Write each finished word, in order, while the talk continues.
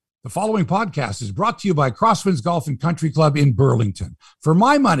The following podcast is brought to you by Crosswinds Golf and Country Club in Burlington. For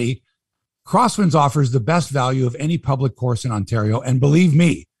my money, Crosswinds offers the best value of any public course in Ontario, and believe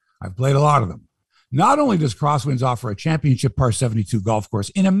me, I've played a lot of them. Not only does Crosswinds offer a championship par 72 golf course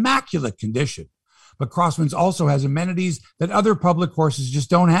in immaculate condition, but Crosswinds also has amenities that other public courses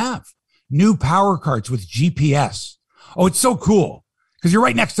just don't have. New power carts with GPS. Oh, it's so cool because you're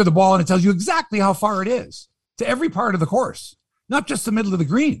right next to the ball and it tells you exactly how far it is to every part of the course, not just the middle of the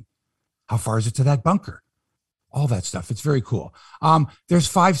green. How far is it to that bunker? All that stuff. It's very cool. There's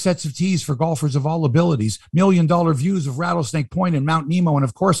 5 sets of tees for golfers of all abilities, $1 million views of Rattlesnake Point and Mount Nemo, and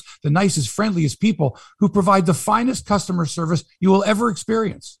of course, the nicest, friendliest people who provide the finest customer service you will ever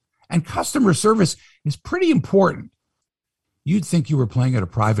experience. And customer service is pretty important. You'd think you were playing at a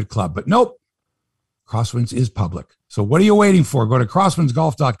private club, but nope. Crosswinds is public. So what are you waiting for? Go to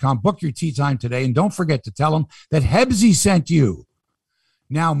crosswindsgolf.com, book your tee time today, and don't forget to tell them that Hebsy sent you.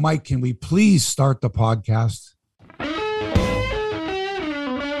 Now, Mike, can we please start the podcast?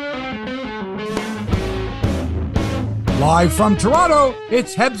 Live from Toronto,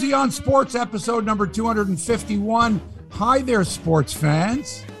 it's Hebsy on Sports, episode number 251. Hi there, sports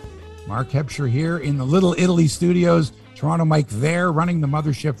fans. Mark Hebscher here in the Little Italy studios. Toronto Mike there, running the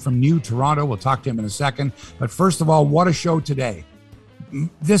mothership from New Toronto. We'll talk to him in a second. But first of all, what a show today.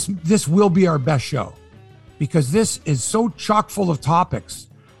 This will be our best show, because this is so chock full of topics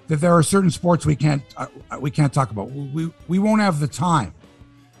that there are certain sports we can't talk about. We won't have the time,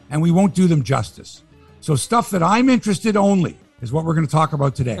 and we won't do them justice. So stuff that I'm interested only is what we're going to talk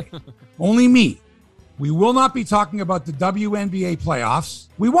about today. Only me. We will not be talking about the WNBA playoffs.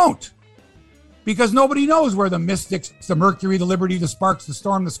 We won't, because nobody knows where the Mystics, the Mercury, the Liberty, the Sparks, the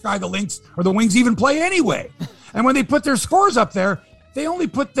Storm, the Sky, the Lynx, or the Wings even play anyway. And when they put their scores up there, they only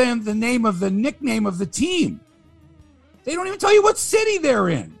put the name of the nickname of the team. They don't even tell you what city they're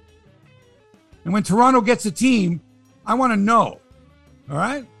in. And when Toronto gets a team, I want to know. All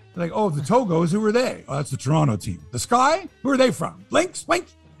right? Like, oh, the Togos, who are they? Oh, that's the Toronto team. The Sky? Who are they from? Lynx?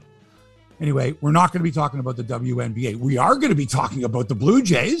 Lynx? Anyway, we're not going to be talking about the WNBA. We are going to be talking about the Blue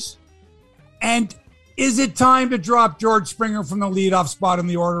Jays. And is it time to drop George Springer from the leadoff spot in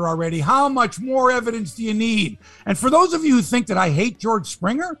the order already? How much more evidence do you need? And for those of you who think that I hate George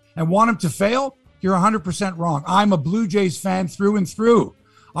Springer and want him to fail, you're 100% wrong. I'm a Blue Jays fan through and through.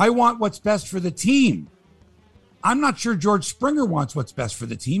 I want what's best for the team. I'm not sure George Springer wants what's best for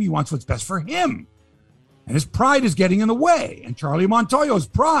the team. He wants what's best for him. And his pride is getting in the way. And Charlie Montoyo's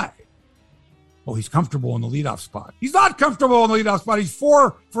pride. Oh, he's comfortable in the leadoff spot. He's not comfortable in the leadoff spot. He's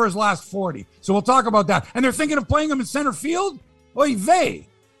 4 for his last 40. So we'll talk about that. And they're thinking of playing him in center field? Oy vey.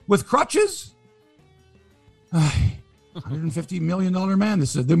 With crutches? $150 million man.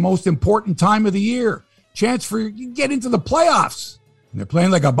 This is the most important time of the year. Chance for you to get into the playoffs. And they're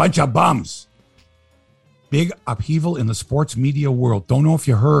playing like a bunch of bums. Big upheaval in the sports media world. Don't know if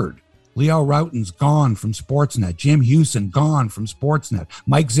you heard. Leo Routen's gone from Sportsnet. Jim Houston gone from Sportsnet.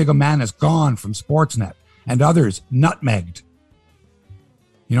 Mike Zigomanis gone from Sportsnet. And others nutmegged.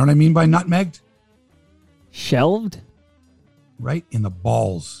 You know what I mean by nutmegged? Shelved? Right in the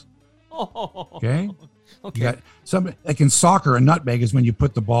balls. Okay? Okay. You got some, like in soccer, a nutmeg is when you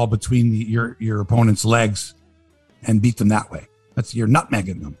put the ball between your opponent's legs and beat them that way. That's, you're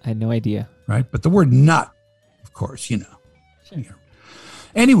nutmegging them. I had no idea. Right? But the word nut, of course, you know. Sure.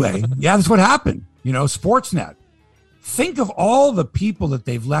 Anyway, yeah, that's what happened. You know, Sportsnet. Think of all the people that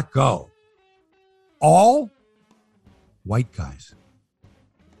they've let go. All white guys.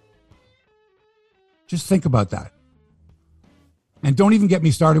 Just think about that. And don't even get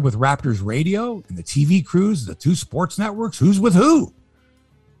me started with Raptors radio and the TV crews, the 2 sports networks. Who's with who?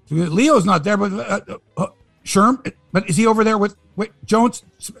 Leo's not there, but Sherm, but is he over there with Jones,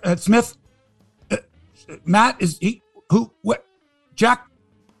 Smith? Matt, is he? Who? What? Jack?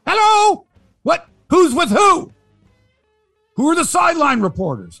 Hello? What? Who's with who? Who are the sideline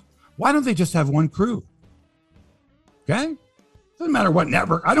reporters? Why don't they just have one crew? Okay? Doesn't matter what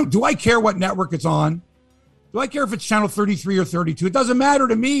network. Do I care what network it's on? Do I care if it's channel 33 or 32? It doesn't matter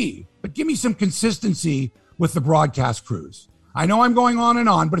to me. But give me some consistency with the broadcast crews. I know I'm going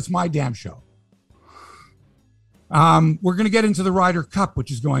on, but it's my damn show. We're going to get into the Ryder Cup,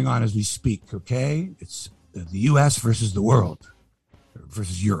 which is going on as we speak, okay? It's the U.S. versus the world.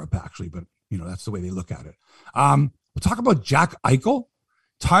 Versus Europe, actually, but, you know, that's the way they look at it. We'll talk about Jack Eichel,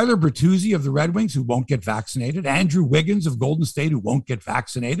 Tyler Bertuzzi of the Red Wings, who won't get vaccinated, Andrew Wiggins of Golden State, who won't get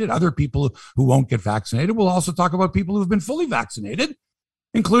vaccinated, other people who won't get vaccinated. We'll also talk about people who've been fully vaccinated,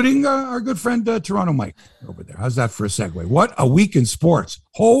 including our good friend Toronto Mike over there. How's that for a segue? What a week in sports.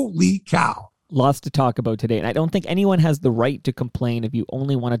 Holy cow. Lots to talk about today. And I don't think anyone has the right to complain if you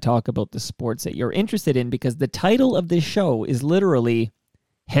only want to talk about the sports that you're interested in, because the title of this show is literally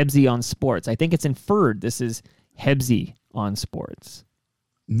Hebsy on Sports. I think it's inferred this is Hebsy on Sports.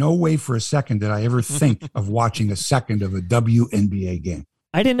 No way for a second did I ever think of watching a second of a WNBA game.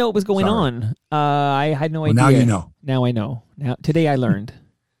 I didn't know what was going on. I had no idea. Now you know. Now I know. Now today I learned.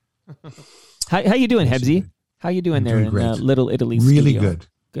 How you doing, Hebsy? How you doing there in Little Italy Really studio?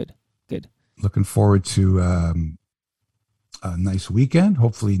 Good. Looking forward to a nice weekend.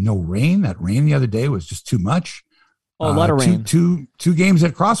 Hopefully no rain. That rain the other day was just too much. Oh, a lot of rain. Two games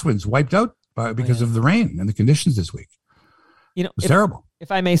at Crosswinds wiped out because of the rain and the conditions this week. You know, it was terrible. If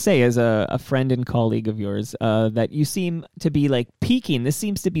I may say, as a friend and colleague of yours, that you seem to be like peaking. This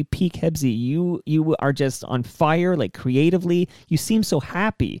seems to be peak Hebsy. You are just on fire, like creatively. You seem so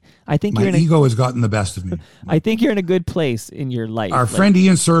happy. I think my ego has gotten the best of me. I think you're in a good place in your life. Our friend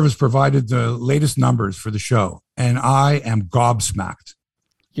Ian Service provided the latest numbers for the show, and I am gobsmacked.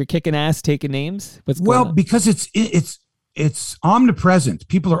 You're kicking ass, taking names. What's going on? Because it's omnipresent.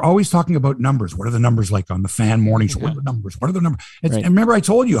 People are always talking about numbers. What are the numbers like on the fan morning show? What are the numbers? What are the numbers? Right. And remember, I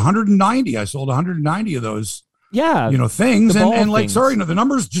told you 190. I sold 190 of those. Yeah, things. And like, sorry, the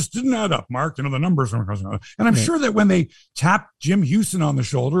numbers just didn't add up, Mark. The numbers. And I'm sure that when they tapped Jim Houston on the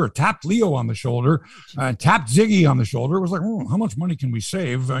shoulder, or tapped Leo on the shoulder, tapped Ziggy on the shoulder, it was like, how much money can we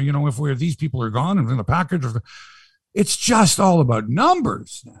save? If these people are gone and in the package. It's just all about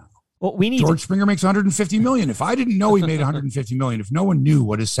numbers now. Well, George Springer makes $150 million. If I didn't know he made $150 million, if no one knew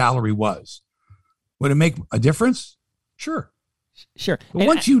what his salary was, would it make a difference? Sure. But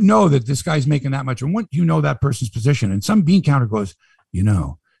once you know that this guy's making that much, and once you know that person's position, and some bean counter goes,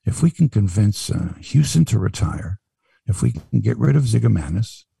 if we can convince Houston to retire, if we can get rid of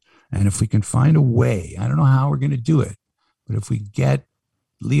Zigomanis, and if we can find a way, I don't know how we're going to do it, but if we get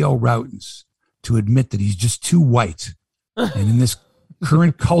Leo Rautins to admit that he's just too white, and in this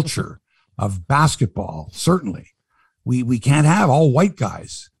current culture of basketball, certainly, we can't have all white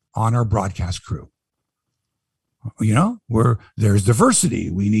guys on our broadcast crew. Where there's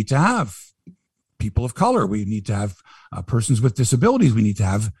diversity. We need to have people of color. We need to have persons with disabilities. We need to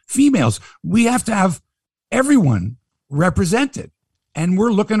have females. We have to have everyone represented. And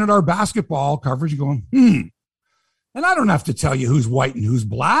we're looking at our basketball coverage and going, And I don't have to tell you who's white and who's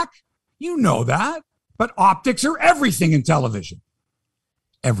black. You know that. But optics are everything in television.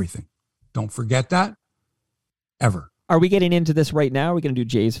 Everything. Don't forget that. Ever. Are we getting into this right now? Or are we going to do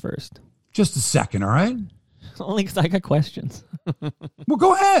Jays first? Just a second, all right? Only because I got questions. Well,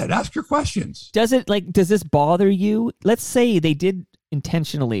 go ahead. Ask your questions. Does this bother you? Let's say they did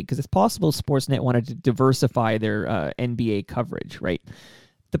intentionally, because it's possible Sportsnet wanted to diversify their NBA coverage, right?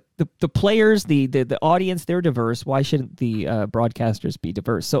 The players, the audience, they're diverse. Why shouldn't the broadcasters be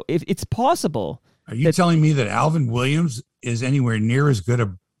diverse? So if it's possible... Are you telling me that Alvin Williams is anywhere near as good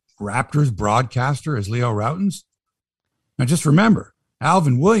a Raptors broadcaster as Leo Rautins? Now, just remember,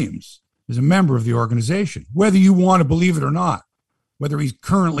 Alvin Williams is a member of the organization, whether you want to believe it or not, whether he's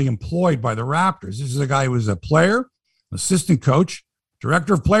currently employed by the Raptors. This is a guy who was a player, assistant coach,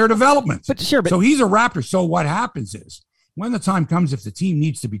 director of player development. So he's a Raptor. So what happens is, when the time comes, if the team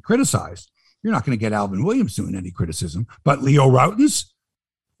needs to be criticized, you're not going to get Alvin Williams doing any criticism, but Leo Rautins,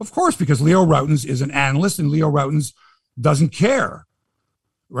 of course, because Leo Rautins is an analyst and Leo Rautins doesn't care,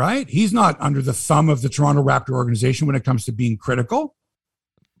 right? He's not under the thumb of the Toronto Raptor organization when it comes to being critical.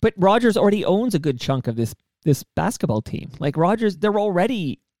 But Rogers already owns a good chunk of this basketball team. Like Rogers, they're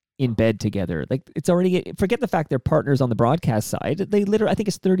already in bed together. Like it's already, forget the fact they're partners on the broadcast side. They literally, I think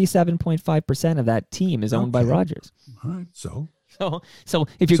it's 37.5% of that team is owned by Rogers. All right, so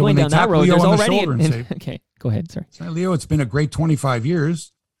if you're going down that road, Leo there's already okay, go ahead. Sorry. Leo, it's been a great 25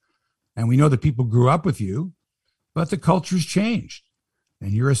 years. And we know that people grew up with you, but the culture's changed.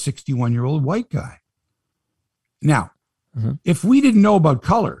 And you're a 61-year-old white guy. Now, if we didn't know about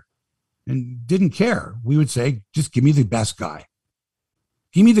color and didn't care, we would say, just give me the best guy.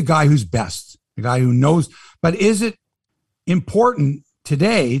 Give me the guy who's best, the guy who knows. But is it important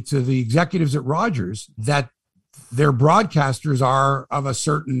today to the executives at Rogers that their broadcasters are of a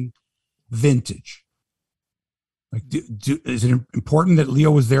certain vintage? Like, is it important that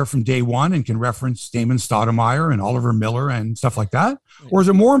Leo was there from day one and can reference Damon Stoudemire and Oliver Miller and stuff like that? Or is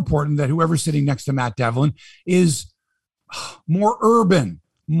it more important that whoever's sitting next to Matt Devlin is more urban,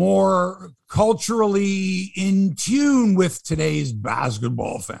 more culturally in tune with today's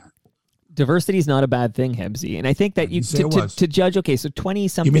basketball fan? Diversity is not a bad thing, Hebsy. And I think that you to judge, okay, so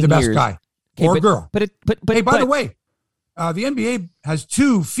 20-something years. Give me the best guy or girl. But hey, by the way, the NBA has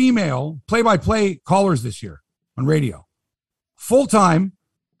 2 female play-by-play callers this year on radio, full-time,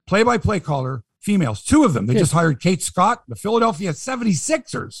 play-by-play caller, females, 2 of them. They Good. just hired Kate Scott, the Philadelphia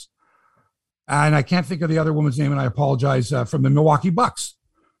 76ers. And I can't think of the other woman's name, and I apologize, from the Milwaukee Bucks.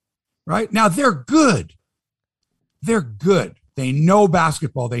 Right? Now, they're good. They're good. They know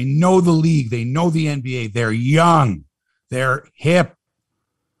basketball. They know the league. They know the NBA. They're young. They're hip.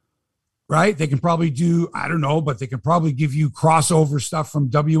 Right? They can probably do, I don't know, but they can probably give you crossover stuff from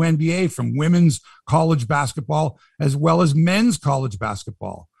WNBA, from women's college basketball, as well as men's college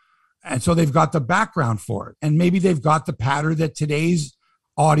basketball. And so they've got the background for it. And maybe they've got the pattern that today's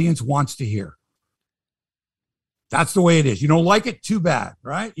audience wants to hear. That's the way it is. You don't like it? Too bad,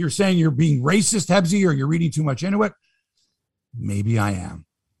 right? You're saying you're being racist, Hebsy, or you're reading too much into it. Maybe I am.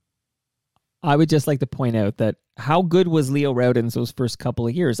 I would just like to point out that how good was Leo Rautins those first couple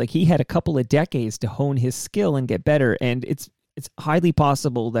of years? Like, he had a couple of decades to hone his skill and get better. And it's highly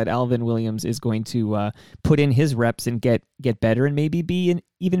possible that Alvin Williams is going to put in his reps and get better and maybe be an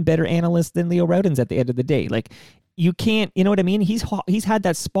even better analyst than Leo Rautins at the end of the day. Like, you can't, you know what I mean? He's had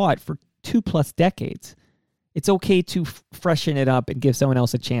that spot for 2+ decades. It's okay to freshen it up and give someone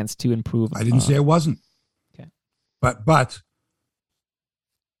else a chance to improve. I didn't say it wasn't. Okay. But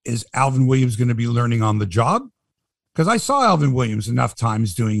is Alvin Williams going to be learning on the job? Because I saw Alvin Williams enough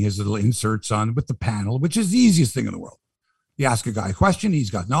times doing his little inserts on with the panel, which is the easiest thing in the world. You ask a guy a question, he's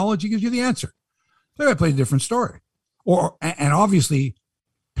got knowledge, he gives you the answer. So I played a different story. And obviously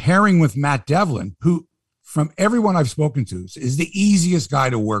pairing with Matt Devlin, who from everyone I've spoken to is the easiest guy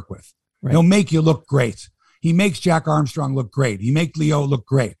to work with. Right. He'll make you look great. He makes Jack Armstrong look great. He makes Leo look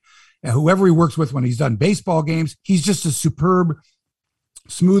great. And whoever he works with when he's done baseball games, he's just a superb,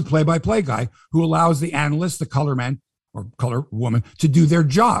 smooth play-by-play guy who allows the analyst, the color man or color woman, to do their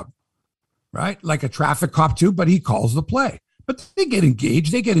job, right? Like a traffic cop too, but he calls the play. But they get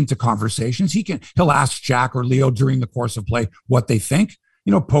engaged. They get into conversations. He'll ask Jack or Leo during the course of play what they think,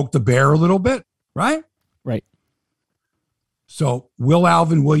 poke the bear a little bit, right? Right. So will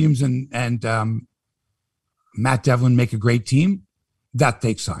Alvin Williams and Matt Devlin make a great team? That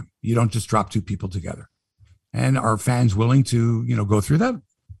takes time. You don't just drop 2 people together. And are fans willing to, go through that?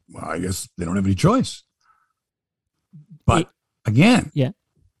 Well, I guess they don't have any choice. But again, yeah,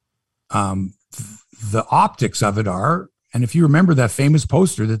 the optics of it are, and if you remember that famous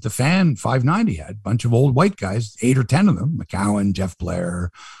poster that the Fan 590 had, a bunch of old white guys, 8 or 10 of them, McCowan, Jeff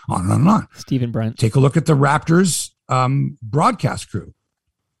Blair, on and on and on. Stephen Brent. Take a look at the Raptors broadcast crew.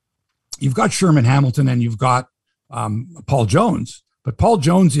 You've got Sherman Hamilton and you've got Paul Jones, but Paul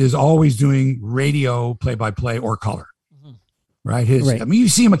Jones is always doing radio play-by-play or color, right? I mean, you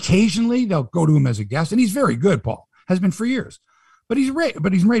see him occasionally. They'll go to him as a guest, and he's very good, Paul. Has been for years. But he's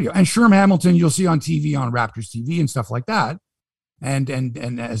radio. And Sherman Hamilton, you'll see on TV, on Raptors TV and stuff like that. And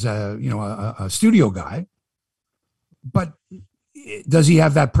as a studio guy. But does he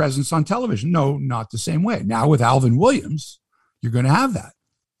have that presence on television? No, not the same way. Now with Alvin Williams, you're going to have that.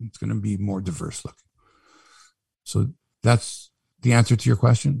 It's going to be more diverse looking. So that's the answer to your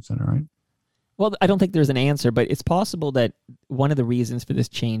question. Is that all right? Well, I don't think there's an answer, but it's possible that one of the reasons for this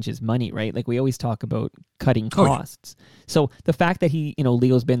change is money, right? Like, we always talk about cutting costs. Oh, yeah. So the fact that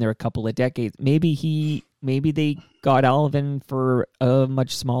Leo's been there a couple of decades, maybe they got Alvin for a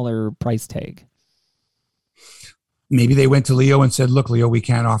much smaller price tag. Maybe they went to Leo and said, look, Leo, we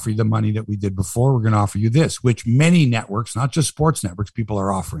can't offer you the money that we did before. We're going to offer you this, which many networks, not just sports networks, people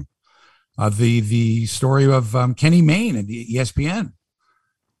are offering. The story of Kenny Mayne and the ESPN.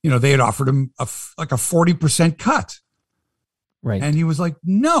 They had offered him a 40% cut. Right. And he was like,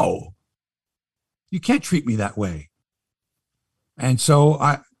 no, you can't treat me that way. And so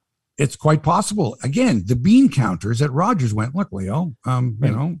it's quite possible. Again, the bean counters at Rogers went, look, Leo,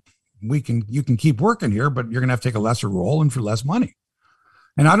 you can keep working here, but you're going to have to take a lesser role and for less money.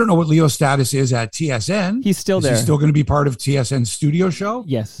 And I don't know what Leo's status is at TSN. He's still there. He's still going to be part of TSN's studio show?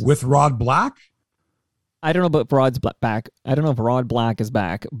 Yes. With Rod Black? I don't know about Rod's back. I don't know if Rod Black is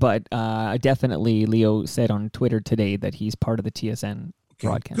back, but definitely Leo said on Twitter today that he's part of the TSN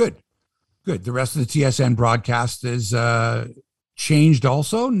broadcast. Good. The rest of the TSN broadcast is changed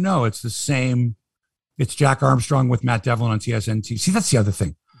also? No, it's the same. It's Jack Armstrong with Matt Devlin on TSN. See, that's the other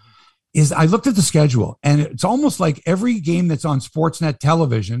thing. Is I looked at the schedule, and it's almost like every game that's on Sportsnet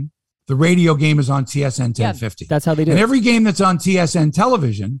television, the radio game is on TSN 1050. Yeah, that's how they do it. And it. every game that's on TSN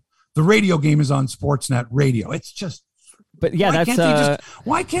television, the radio game is on Sportsnet radio. It's just, but yeah,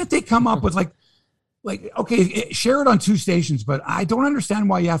 why can't they come up with like, okay, share it on 2 stations, but I don't understand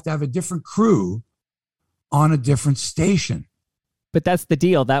why you have to have a different crew on a different station. But that's the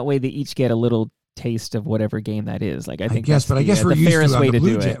deal. That way they each get a little taste of whatever game that is. Like, I guess we're used fairest to way the to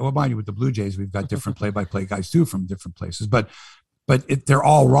Blue do Jays. it. Well, mind you, with the Blue Jays, we've got different play-by-play guys too from different places. But but they're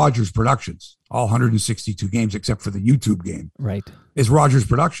all Rogers Productions, all 162 games except for the YouTube game. Right. Is Rogers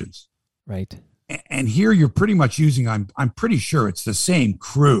Productions. Right. And here you're pretty much using, I'm pretty sure it's the same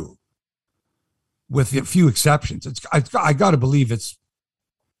crew with a few exceptions. I got to believe it's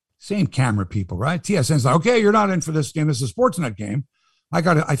same camera people, right? TSN's like, okay, you're not in for this game. This is a Sportsnet game.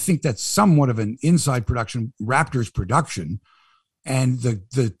 I think that's somewhat of an inside production, Raptors production. And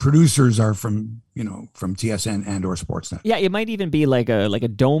the producers are from TSN and or Sportsnet. Yeah, it might even be like a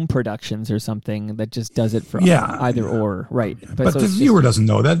Dome Productions or something that just does it for either or, right? Yeah. But the viewer doesn't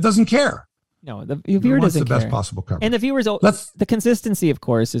know that, doesn't care. No, the viewer doesn't care. The best possible coverage. And the viewers, the consistency, of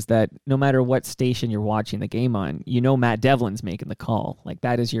course, is that no matter what station you're watching the game on, Matt Devlin's making the call. Like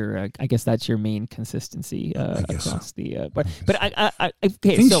that is your, I guess that's your main consistency across the. But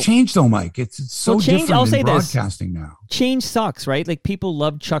okay, things change though, Mike. It's so different in broadcasting now. Change sucks, right? Like people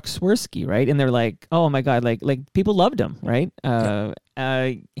love Chuck Swirsky, right? And they're like, oh my god, like people loved him, right?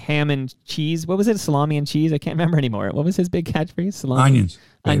 Ham and cheese. What was it? Salami and cheese. I can't remember anymore. What was his big catchphrase? Salami. Onions.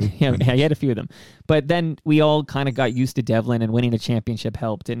 Yeah, he had a few of them. But then we all kind of got used to Devlin, and winning a championship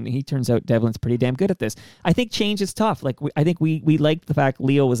helped. And he turns out Devlin's pretty damn good at this. I think change is tough. Like I think we liked the fact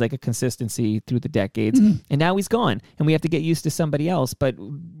Leo was like a consistency through the decades, and now he's gone, and we have to get used to somebody else. But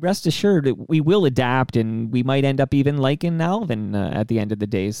rest assured, we will adapt, and we might end up even liking Alvin at the end of the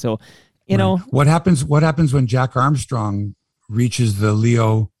day. So, you know, what happens when Jack Armstrong reaches the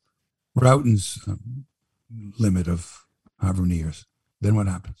Leo Routens limit of however many years? Then what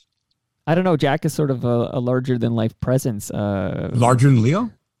happens? I don't know. Jack is sort of a larger than life presence. Larger than Leo?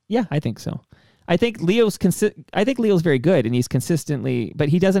 Yeah, I think so. I think Leo's very good, and he's consistently, but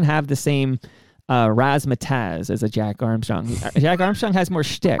he doesn't have the same razzmatazz as a Jack Armstrong. Jack Armstrong has more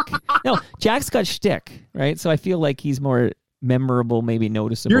shtick. No, Jack's got shtick, right? So I feel like he's more memorable, maybe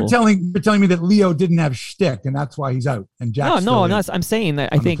noticeable. You're telling me that Leo didn't have shtick, and that's why he's out. And Jack's no, I'm not. I'm saying that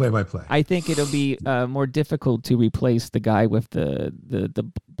I think play-by-play. I think it'll be more difficult to replace the guy with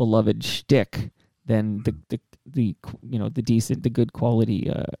the beloved shtick than the decent, the good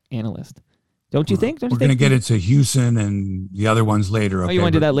quality analyst. Don't you think? We're going to get into Houston and the other ones later. Okay? Oh, you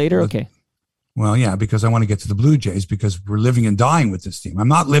want to do that later? Okay. Well, yeah, because I want to get to the Blue Jays because we're living and dying with this team. I'm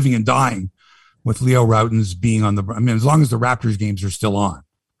not living and dying with Leo Routens being on as long as the Raptors games are still on.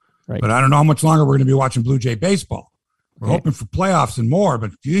 Right. But I don't know how much longer we're going to be watching Blue Jay baseball. We're hoping for playoffs and more,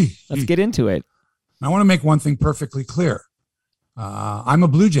 but let's get into it. I want to make one thing perfectly clear. I'm a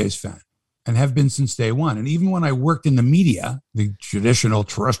Blue Jays fan and have been since day one. And even when I worked in the media, the traditional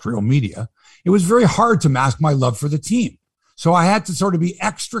terrestrial media, it was very hard to mask my love for the team. So I had to sort of be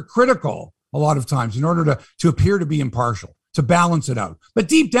extra critical a lot of times in order to appear to be impartial, to balance it out. But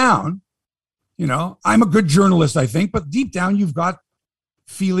deep down, I'm a good journalist, I think, but deep down you've got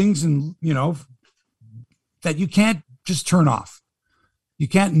feelings and, that you can't just turn off. You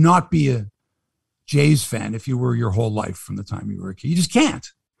can't not be a Jays fan if you were your whole life from the time you were a kid. You just can't.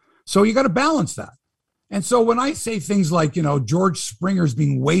 So you got to balance that. And so when I say things like, George Springer's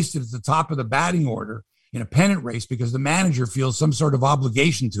being wasted at the top of the batting order in a pennant race because the manager feels some sort of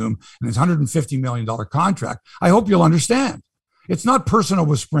obligation to him and his $150 million contract, I hope you'll understand. It's not personal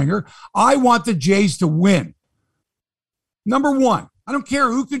with Springer. I want the Jays to win. Number one, I don't care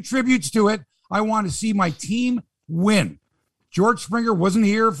who contributes to it. I want to see my team win. George Springer wasn't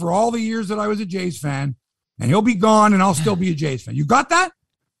here for all the years that I was a Jays fan, and he'll be gone, and I'll still be a Jays fan. You got that?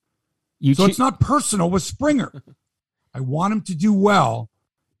 It's not personal with Springer. I want him to do well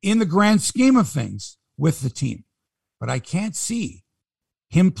in the grand scheme of things with the team, but I can't see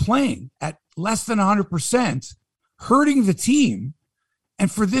him playing at less than 100%, hurting the team,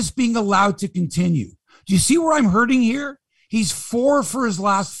 and for this being allowed to continue. Do you see where I'm hurting here? He's 4 for his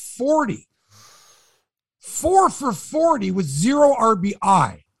last 40. 4 for 40 with 0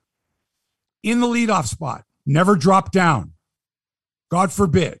 RBI in the leadoff spot. Never dropped down. God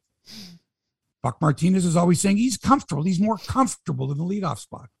forbid. Buck Martinez is always saying he's comfortable. He's more comfortable in the leadoff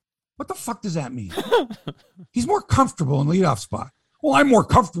spot. What the fuck does that mean? He's more comfortable in the leadoff spot. Well, I'm more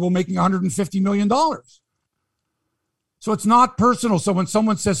comfortable making $150 million. So it's not personal. So when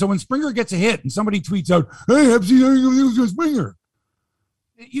when Springer gets a hit and somebody tweets out, hey, FC Springer,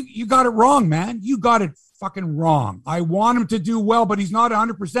 you got it wrong, man. You got it fucking wrong. I want him to do well, but he's not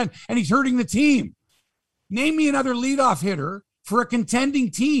 100%, and he's hurting the team. Name me another leadoff hitter for a contending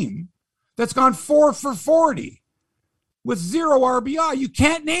team that's gone 4 for 40 with 0 RBI. You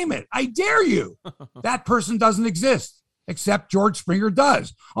can't name it. I dare you. That person doesn't exist, except George Springer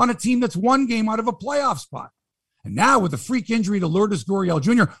does, on a team that's 1 game out of a playoff spot. And now with a freak injury to Lourdes Gurriel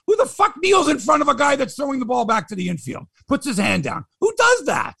Jr., who the fuck kneels in front of a guy that's throwing the ball back to the infield, puts his hand down? Who does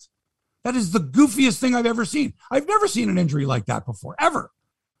that? That is the goofiest thing I've ever seen. I've never seen an injury like that before, ever.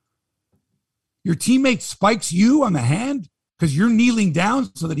 Your teammate spikes you on the hand because you're kneeling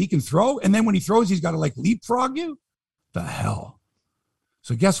down so that he can throw. And then when he throws, he's got to like leapfrog you. The hell.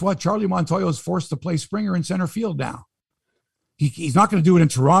 So guess what? Charlie Montoyo is forced to play Springer in center field now. He's not going to do it in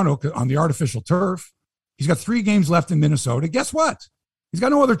Toronto on the artificial turf. He's got 3 games left in Minnesota. Guess what? He's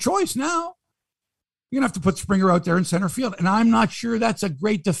got no other choice now. You're going to have to put Springer out there in center field. And I'm not sure that's a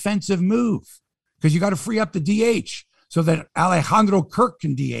great defensive move because you got to free up the DH so that Alejandro Kirk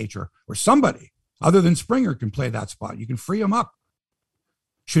can DH or somebody other than Springer can play that spot. You can free him up.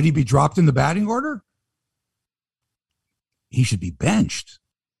 Should he be dropped in the batting order? He should be benched.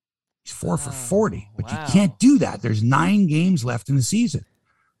 He's 4 for 40, but you can't do that. There's 9 games left in the season.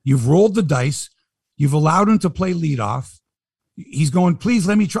 You've rolled the dice. You've allowed him to play leadoff. He's going, please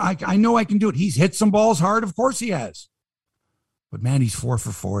let me try. I know I can do it. He's hit some balls hard. Of course he has. But man, he's 4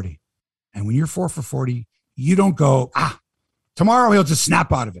 for 40. And when you're 4 for 40, you don't go, tomorrow he'll just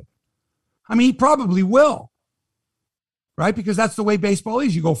snap out of it. I mean, he probably will. Right? Because that's the way baseball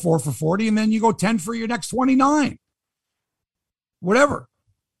is. You go 4 for 40 and then you go 10 for your next 29. Whatever.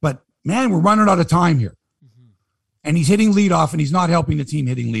 But man, we're running out of time here. Mm-hmm. And he's hitting leadoff and he's not helping the team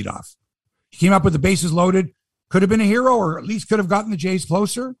hitting leadoff. He came up with the bases loaded. Could have been a hero or at least could have gotten the Jays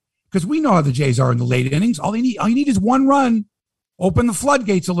closer because we know how the Jays are in the late innings. All you need is one run. Open the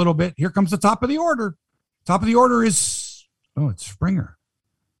floodgates a little bit. Here comes the top of the order. Top of the order is, it's Springer.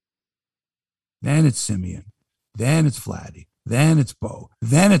 Then it's Semien. Then it's Vladdy. Then it's Bo.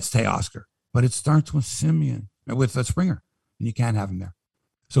 Then it's Teoscar. But it starts with Semien, with Springer. And you can't have him there.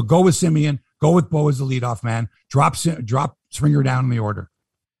 So go with Semien. Go with Bo as the leadoff man. Drop Springer down in the order.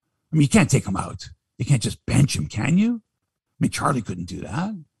 I mean, you can't take him out. You can't just bench him, can you? I mean, Charlie couldn't do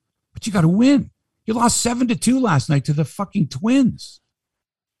that. But you got to win. You lost 7-2 last night to the fucking Twins.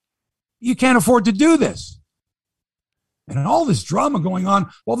 You can't afford to do this. And all this drama going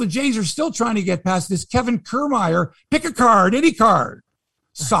on while the Jays are still trying to get past this Kevin Kiermaier, pick a card, any card,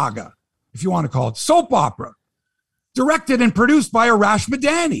 saga, if you want to call it, soap opera, directed and produced by Arash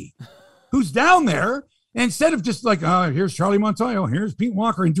Madani, who's down there. And instead of just like, here's Charlie Montoyo, here's Pete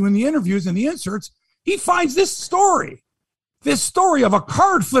Walker, and doing the interviews and the inserts, he finds this story of a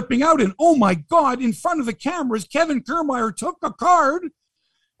card flipping out. And oh my God, in front of the cameras, Kevin Kiermaier took a card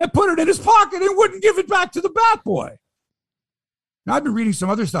and put it in his pocket and wouldn't give it back to the bat boy. Now, I've been reading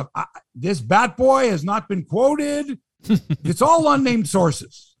some other stuff. This bat boy has not been quoted. It's all unnamed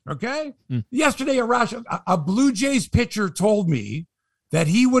sources. Okay. Yesterday, a Blue Jays pitcher told me that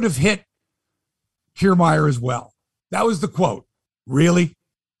he would have hit Kiermaier as well. That was the quote. Really?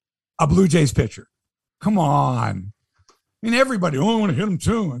 A Blue Jays pitcher? Come on. I mean, everybody, I want to hit him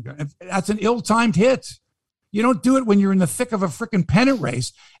too. That's an ill-timed hit. You don't do it when you're in the thick of a freaking pennant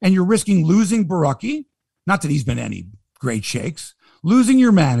race and you're risking losing Borucki. Not that he's been any great shakes. Losing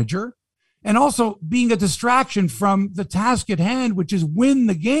your manager and also being a distraction from the task at hand, which is win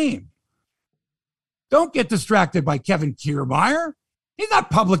the game. Don't get distracted by Kevin Kiermaier. He's not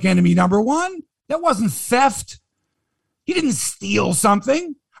public enemy number 1. That wasn't theft. He didn't steal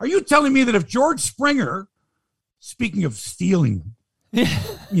something. Are you telling me that if George Springer, speaking of stealing,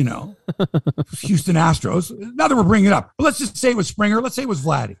 Houston Astros, not that we're bringing it up, but let's just say it was Springer. Let's say it was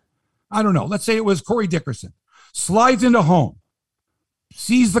Vladdy. I don't know. Let's say it was Corey Dickerson. Slides into home,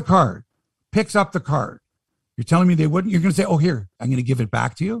 sees the card, picks up the card. You're telling me they wouldn't? You're going to say, here, I'm going to give it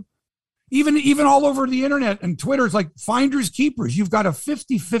back to you? Even all over the internet and Twitter, it's like finders keepers. You've got a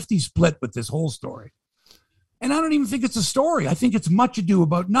 50-50 split with this whole story. And I don't even think it's a story. I think it's much ado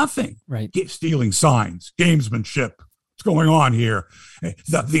about nothing. Right. Stealing signs, gamesmanship. What's going on here?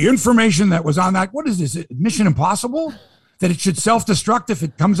 The information that was on that, what is this, Mission Impossible? That it should self-destruct if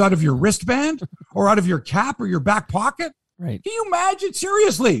it comes out of your wristband or out of your cap or your back pocket? Right. Can you imagine?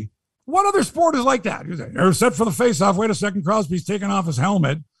 Seriously. What other sport is like that? They're set for the face-off. Wait a second. Crosby's taking off his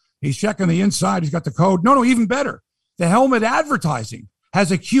helmet. He's checking the inside. He's got the code. No, even better. The helmet advertising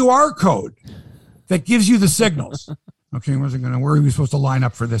has a QR code that gives you the signals. Okay, where are we supposed to line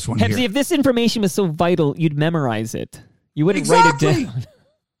up for this one here? If this information was so vital, you'd memorize it. You wouldn't write it down.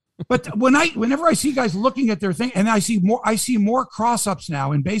 But whenever I see guys looking at their thing, and I see more cross-ups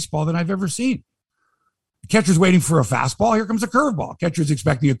now in baseball than I've ever seen. The catcher's waiting for a fastball. Here comes a curveball. Catcher's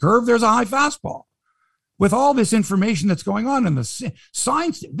expecting a curve. There's a high fastball. With all this information that's going on and the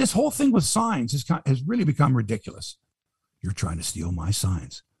signs, this whole thing with signs has really become ridiculous. You're trying to steal my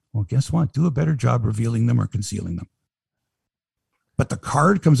signs. Well, guess what? Do a better job revealing them or concealing them. But the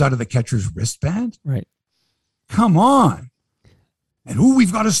card comes out of the catcher's wristband? Right. Come on. And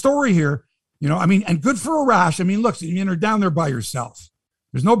we've got a story here, and good for Arash. I mean, look, you're down there by yourself.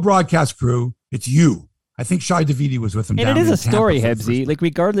 There's no broadcast crew. It's you. I think Shai Davidi was with him. And down it is in a story, Tampa Hebsy. Like,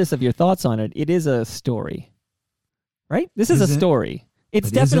 regardless of your thoughts on it, it is a story. Right? This is a story. It's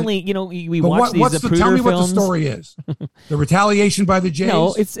But definitely, we watch these Zapruder tell me films. what the story is. The retaliation by the Jays?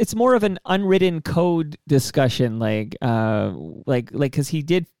 No, it's more of an unwritten code discussion, like because he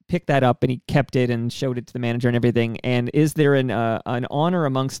did pick that up and he kept it and showed it to the manager and everything. And is there an honor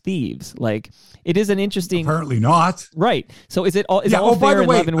amongst thieves? Like, it is an interesting. Apparently not. Right. So is it all? Is all fair in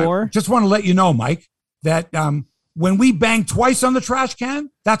love and war? I just want to let you know, Mike, that when we bang twice on the trash can,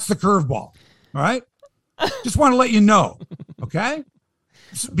 that's the curveball. All right. Just want to let you know. Okay.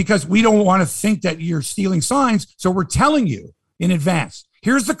 Because we don't want to think that you're stealing signs. So we're telling you in advance.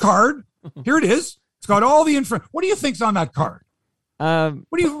 Here's the card. Here it is. It's got all the info. What do you think's on that card?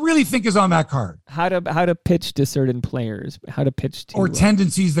 What do you really think is on that card? How to pitch to certain players. How to pitch to. Or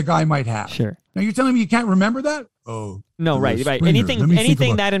tendencies the guy might have. Sure. Now you're telling me you can't remember that? Oh. No, right. Springer.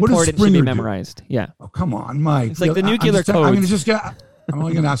 Anything that important should be memorized. Do? Yeah. Oh, come on, Mike. It's like the nuclear code. I'm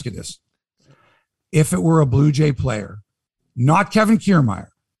only going to ask you this. If it were a Blue Jay player, not Kevin Kiermaier,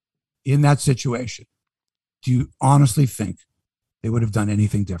 in that situation, do you honestly think they would have done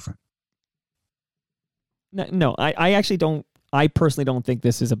anything different? No, I actually don't. I personally don't think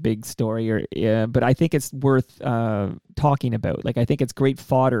this is a big story, but I think it's worth talking about. Like, I think it's great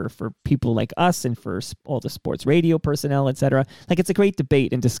fodder for people like us and for all the sports radio personnel, etc. Like, it's a great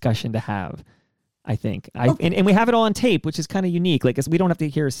debate and discussion to have. I think. And we have it all on tape, which is kind of unique. Like, we don't have to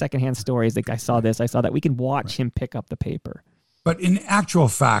hear secondhand stories. Like, I saw this, I saw that. We can watch him pick up the paper. But in actual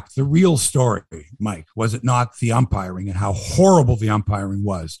fact, the real story, Mike, was it not the umpiring and how horrible the umpiring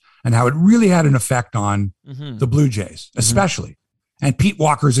was and how it really had an effect on the Blue Jays, especially. And Pete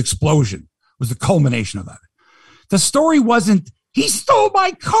Walker's explosion was the culmination of that. The story wasn't, he stole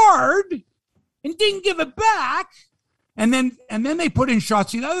my card and didn't give it back. And then they put in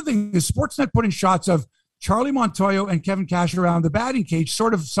shots. The other thing is Sportsnet put in shots of Charlie Montoyo and Kevin Cash around the batting cage,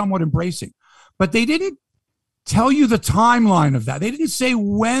 sort of somewhat embracing. But they didn't tell you the timeline of that. They didn't say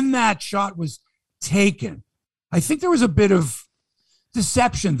when that shot was taken. I think there was a bit of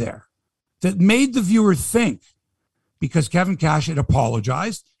deception there that made the viewer think, because Kevin Cash had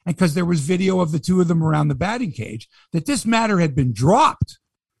apologized and because there was video of the two of them around the batting cage, that this matter had been dropped.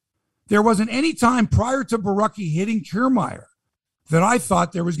 There wasn't any time prior to Borucki hitting Kiermaier that I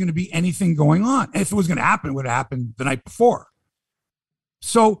thought there was going to be anything going on. And if it was going to happen, it would have happened the night before.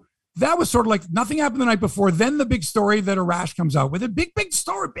 So that was sort of like nothing happened the night before. Then the big story that Arash comes out with, a big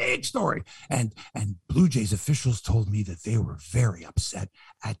story. And Blue Jays officials told me that they were very upset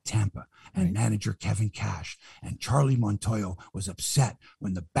at Tampa. And manager Kevin Cash and Charlie Montoyo was upset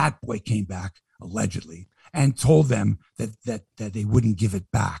when the bat boy came back, allegedly, and told them that they wouldn't give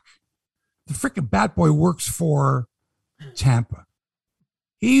it back. The freaking bat boy works for Tampa.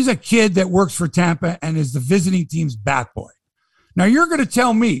 He's a kid that works for Tampa and is the visiting team's bat boy. Now, you're going to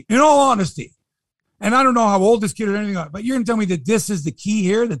tell me, in all honesty, and I don't know how old this kid or anything, but you're going to tell me that this is the key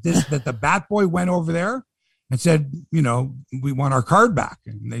here, that the bat boy went over there and said, we want our card back.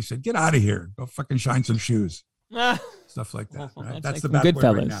 And they said, get out of here. Go fucking shine some shoes. Stuff like that. Right? That's like the bat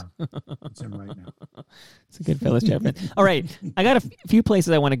boy right now. That's him right now. It's a good fellas, Chapman. All right. I got a few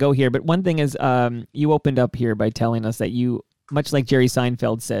places I want to go here, but one thing is you opened up here by telling us that you, much like Jerry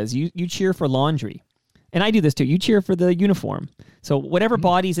Seinfeld says, you cheer for laundry. And I do this too. You cheer for the uniform. So whatever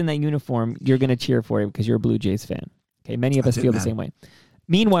body's in that uniform, you're going to cheer for it because you're a Blue Jays fan. Okay, many of us feel the same way.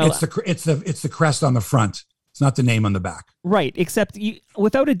 Meanwhile, it's the crest on the front. It's not the name on the back. Right. Except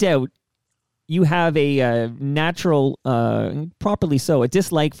without a doubt, you have a natural, properly so, a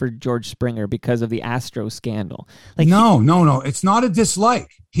dislike for George Springer because of the Astro scandal. Like no. It's not a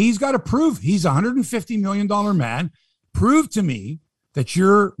dislike. He's got to prove he's a $150 million man. Prove to me that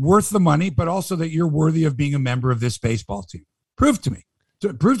you're worth the money, but also that you're worthy of being a member of this baseball team. Prove to me.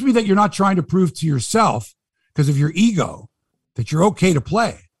 Prove to me that you're not trying to prove to yourself because of your ego that you're okay to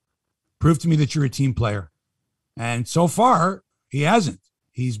play. Prove to me that you're a team player. And so far, he hasn't.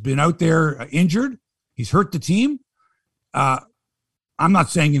 He's been out there injured. He's hurt the team. I'm not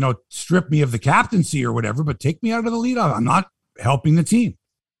saying, strip me of the captaincy or whatever, but take me out of the leadoff. I'm not helping the team.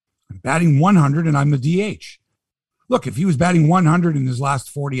 I'm batting 100 and I'm the DH. Look, if he was batting 100 in his last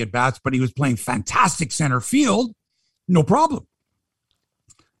 40 at-bats, but he was playing fantastic center field, no problem.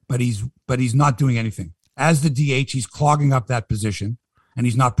 But he's not doing anything. As the DH, he's clogging up that position, and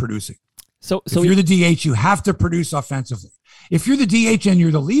he's not producing. So if you're the DH, you have to produce offensively. If you're the DH and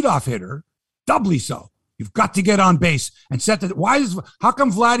you're the leadoff hitter, doubly so. You've got to get on base and set the. How come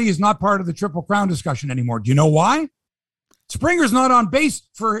Vladdy is not part of the Triple Crown discussion anymore? Do you know why? Springer's not on base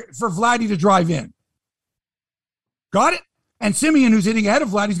for Vladdy to drive in. Got it? And Simeon, who's hitting ahead of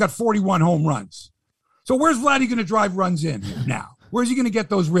Vladdy, he's got 41 home runs. So where's Vladdy going to drive runs in now? Where's he going to get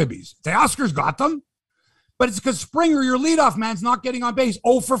those ribbies? Teoscar's got them. But it's because Springer, your leadoff man's not getting on base.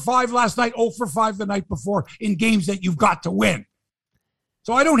 0 for 5 last night, 0 for 5 the night before in games that you've got to win.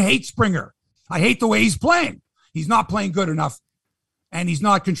 So I don't hate Springer. I hate the way he's playing. He's not playing good enough, and he's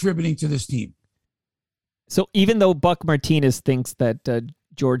not contributing to this team. So even though Buck Martinez thinks that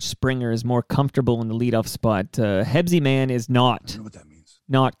George Springer is more comfortable in the leadoff spot, Hebsy man is not. I don't know what that means.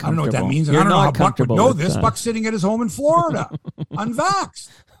 Not comfortable. I don't know what that means. You're I don't know how Buck would know with, this. Buck's sitting at his home in Florida, unvaxxed.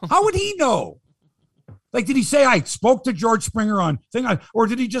 How would he know? Like, did he say, I spoke to George Springer on thing? Or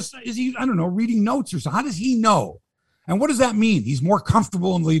did he just, is he, I don't know, reading notes or something? How does he know? And what does that mean? He's more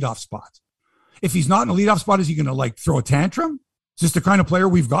comfortable in the leadoff spot. If he's not in a leadoff spot, is he going to like throw a tantrum? Is this the kind of player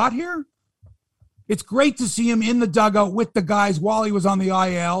we've got here? It's great to see him in the dugout with the guys while he was on the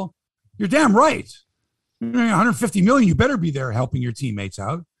IL. You're damn right. 150 million, you better be there helping your teammates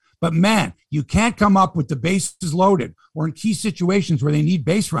out. But man, you can't come up with the bases loaded or in key situations where they need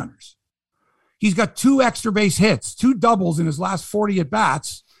base runners. He's got 2 extra base hits, 2 doubles in his last 40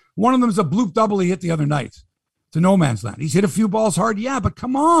 at-bats. One of them is a bloop double he hit the other night to no man's land. He's hit a few balls hard, yeah, but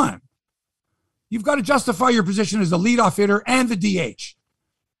come on. You've got to justify your position as the leadoff hitter and the DH.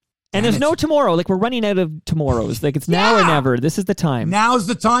 And there's no tomorrow. Like, we're running out of tomorrows. Like, it's now or never. This is the time. Now's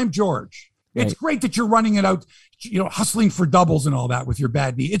the time, George. It's great that you're running it out, hustling for doubles and all that with your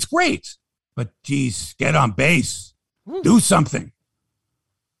bad knee. It's great. But, geez, get on base. Do something.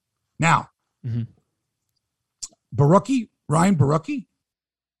 Now, Ryan Borucki,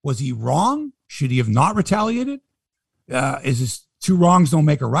 was he wrong? Should he have not retaliated? Is this 2 wrongs don't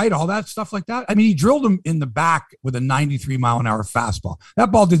make a right? All that stuff like that. I mean, he drilled him in the back with a 93-mile-an-hour fastball.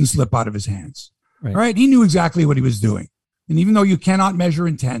 That ball didn't slip out of his hands. Right. All right. He knew exactly what he was doing. And even though you cannot measure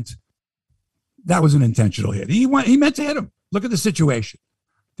intent, that was an intentional hit. He meant to hit him. Look at the situation.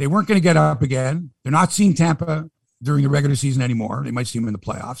 They weren't going to get up again. They're not seeing Tampa during the regular season anymore. They might see him in the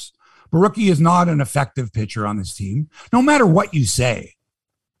playoffs. Borucki is not an effective pitcher on this team, no matter what you say.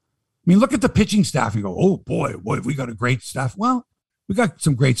 I mean, look at the pitching staff and go, oh, boy, we got a great staff. Well, we got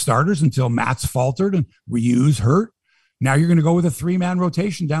some great starters until Matt's faltered and Ryu's hurt. Now you're going to go with a 3-man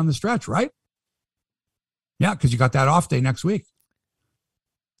rotation down the stretch, right? Yeah, because you got that off day next week.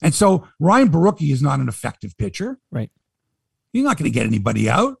 And so Ryan Borucki is not an effective pitcher. Right. He's not going to get anybody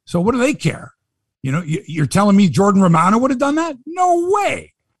out. So what do they care? You're telling me Jordan Romano would have done that? No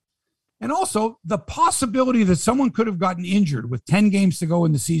way. And also the possibility that someone could have gotten injured with 10 games to go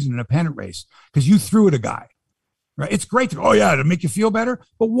in the season in a pennant race because you threw at a guy, right? It's great to make you feel better.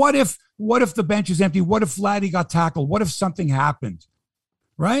 But what if the bench is empty? What if Vladdy got tackled? What if something happened,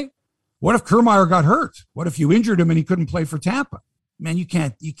 right? What if Kiermaier got hurt? What if you injured him and he couldn't play for Tampa? Man, you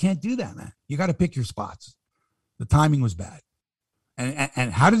can't do that, man. You got to pick your spots. The timing was bad.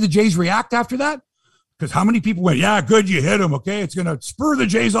 And how did the Jays react after that? Because how many people went, yeah, good, you hit him, okay? It's going to spur the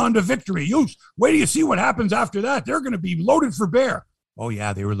Jays on to victory. Wait till you see what happens after that. They're going to be loaded for bear. Oh,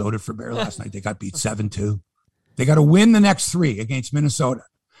 yeah, they were loaded for bear last night. They got beat 7-2. They got to win the next 3 against Minnesota.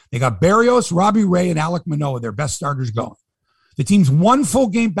 They got Berrios, Robbie Ray, and Alek Manoah, their best starters going. The team's 1 full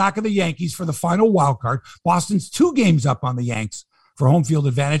game back of the Yankees for the final wild card. Boston's 2 games up on the Yanks for home field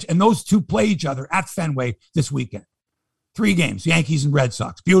advantage, and those 2 play each other at Fenway this weekend. 3 games, Yankees and Red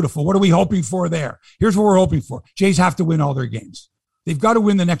Sox. Beautiful. What are we hoping for there? Here's what we're hoping for. Jays have to win all their games. They've got to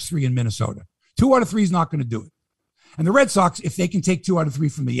win the next 3 in Minnesota. 2 out of 3 is not going to do it. And the Red Sox, if they can take 2 out of 3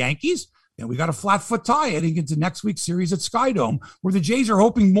 from the Yankees, then we got a flat foot tie heading into next week's series at Skydome, where the Jays are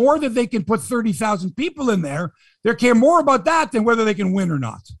hoping more that they can put 30,000 people in there. They care more about that than whether they can win or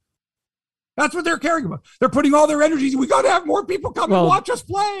not. That's what they're caring about. They're putting all their energies. We got to have more people come and watch us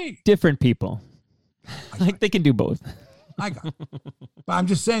play. Different people. Like they can do both. I got it. But I'm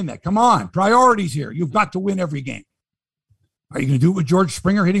just saying that. Come on. Priorities here. You've got to win every game. Are you going to do it with George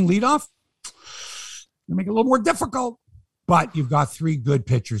Springer hitting leadoff? You make it a little more difficult. But you've got 3 good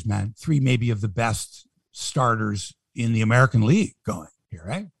pitchers, man. 3 maybe of the best starters in the American League going here,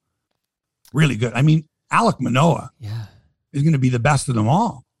 right? Really good. I mean, Alek Manoah is going to be the best of them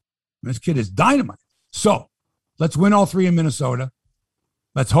all. This kid is dynamite. So let's win all 3 in Minnesota.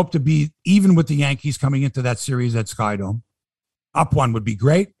 Let's hope to be even with the Yankees coming into that series at Skydome. Up 1 would be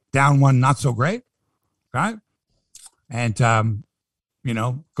great. Down 1, not so great. Right? And,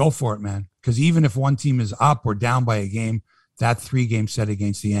 go for it, man. Because even if one team is up or down by a game, that 3-game set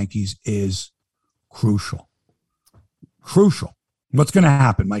against the Yankees is crucial. Crucial. What's going to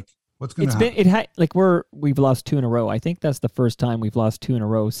happen, Mike? What's going to happen? We've lost 2 in a row. I think that's the first time we've lost 2 in a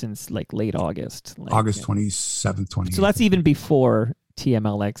row since late August. August 27th, 28th. So that's even before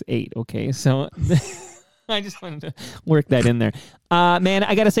TMLX 8. Okay, so I just wanted to work that in there. Man,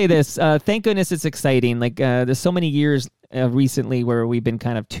 I got to say this. Thank goodness it's exciting. Like, there's so many years recently where we've been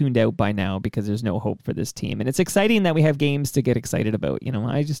kind of tuned out by now because there's no hope for this team. And it's exciting that we have games to get excited about. You know,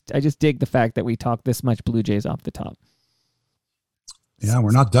 I just dig the fact that we talk this much Blue Jays off the top. Yeah,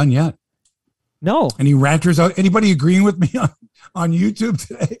 we're not done yet. No. Any ranters out? Anybody agreeing with me on YouTube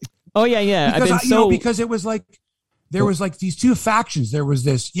today? Oh, yeah. Because it was like, there was like these two factions. There was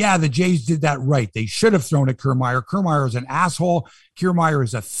this, the Jays did that right. They should have thrown at Kiermaier. Kiermaier is an asshole. Kiermaier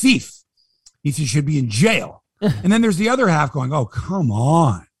is a thief. He should be in jail. And then there's the other half going, oh, come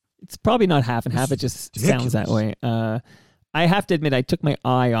on. It's probably not half and half. It just sounds that way. I have to admit, I took my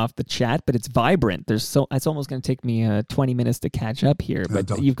eye off the chat, but it's vibrant. It's almost going to take me 20 minutes to catch up here.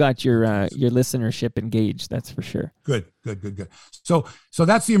 But you've got your listenership engaged. That's for sure. Good. So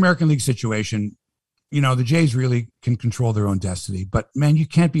that's the American League situation. You know, the Jays really can control their own destiny, but man, you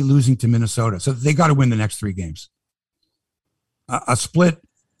can't be losing to Minnesota. So they got to win the next 3 games. A split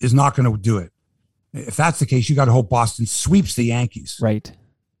is not going to do it. If that's the case, you got to hope Boston sweeps the Yankees. Right.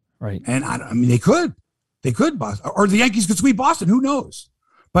 And I mean, they could, Boston, or the Yankees could sweep Boston. Who knows?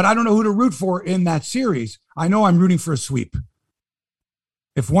 But I don't know who to root for in that series. I know I'm rooting for a sweep.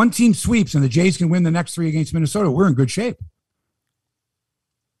 If one team sweeps and the Jays can win the next 3 against Minnesota, we're in good shape.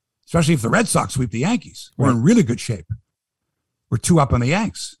 Especially if the Red Sox sweep the Yankees. We're in really good shape. We're 2 up on the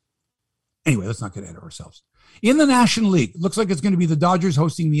Yanks. Anyway, let's not get ahead of ourselves. In the National League, looks like it's going to be the Dodgers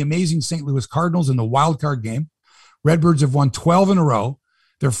hosting the amazing St. Louis Cardinals in the wild card game. Redbirds have won 12 in a row.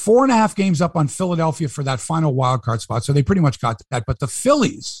 They're 4.5 games up on Philadelphia for that final wild card spot, so they pretty much got that. But the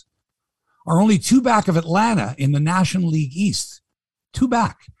Phillies are only 2 back of Atlanta in the National League East. 2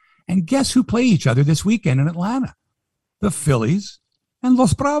 back. And guess who play each other this weekend in Atlanta? The Phillies and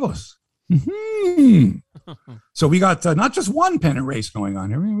Los Bravos. Mm-hmm. So we got not just one pennant race going on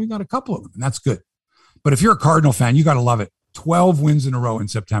here. We got a couple of them, and that's good. But if you're a Cardinal fan, you got to love it. 12 wins in a row in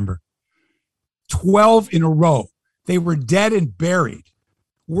September. 12 in a row. They were dead and buried.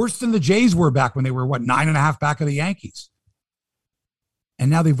 Worse than the Jays were back when they were, 9.5 back of the Yankees. And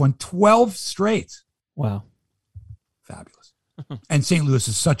now they've won 12 straight. Wow. Fabulous. And St. Louis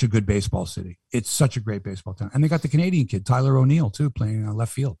is such a good baseball city. It's such a great baseball town. And they got the Canadian kid, Tyler O'Neill, too, playing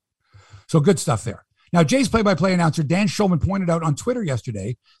left field. So good stuff there. Now, Jays play-by-play announcer Dan Shulman pointed out on Twitter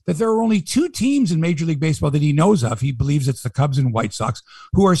yesterday that there are only 2 teams in Major League Baseball that he knows of. He believes it's the Cubs and White Sox,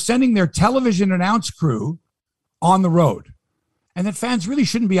 who are sending their television announce crew on the road. And that fans really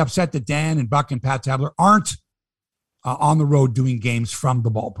shouldn't be upset that Dan and Buck and Pat Tabler aren't on the road doing games from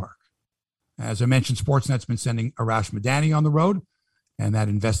the ballpark. As I mentioned, Sportsnet's been sending Arash Madani on the road, and that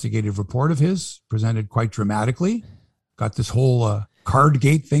investigative report of his presented quite dramatically. Got this whole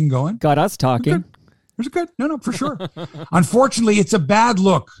Cardgate thing going. Got us talking. It was good. No, for sure. Unfortunately, it's a bad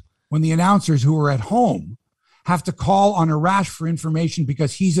look when the announcers who are at home have to call on Arash for information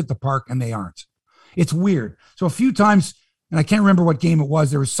because he's at the park and they aren't. It's weird. So a few times, and I can't remember what game it was,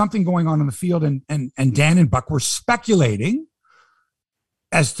 there was something going on the field, and Dan and Buck were speculating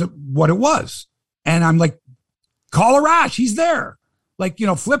as to what it was. And I'm like, call Arash. He's there. Like,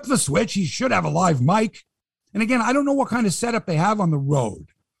 flip the switch. He should have a live mic. And again, I don't know what kind of setup they have on the road.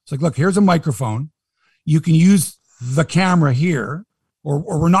 It's like, look, here's a microphone. You can use the camera here, or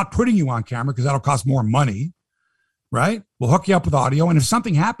we're not putting you on camera because that'll cost more money, right? We'll hook you up with audio. And if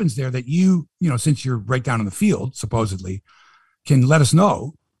something happens there that since you're right down in the field, supposedly, can let us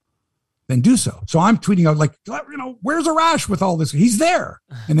know, then do so. So I'm tweeting out like, where's Arash with all this? He's there.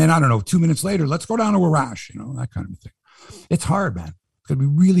 And then, I don't know, 2 minutes later, let's go down to Arash, that kind of thing. It's hard, man. It's going to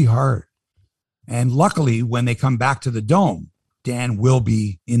be really hard. And luckily, when they come back to the Dome, Dan will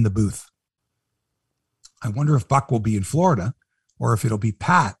be in the booth. I wonder if Buck will be in Florida or if it'll be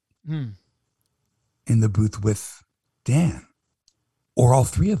Pat in the booth with Dan or all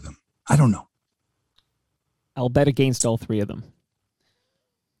 3 of them. I don't know. I'll bet against all 3 of them.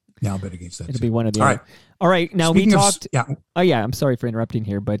 Yeah, I'll bet against that. It'll be one of the other. All right. Now, we talked. Oh, yeah. I'm sorry for interrupting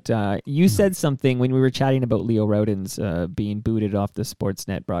here, but you said something when we were chatting about Leo Rodin's being booted off the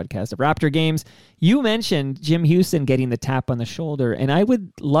Sportsnet broadcast of Raptor games. You mentioned Jim Houston getting the tap on the shoulder, and I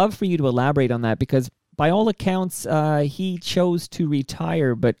would love for you to elaborate on that because by all accounts, he chose to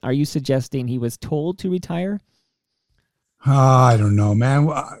retire, but are you suggesting he was told to retire? I don't know, man.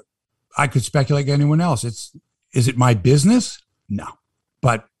 I could speculate like anyone else. Is it my business? No.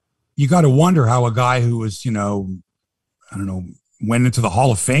 But you got to wonder how a guy who was, went into the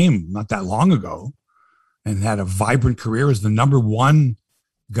Hall of Fame not that long ago and had a vibrant career as the number 1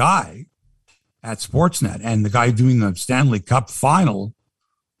 guy at Sportsnet and the guy doing the Stanley Cup final,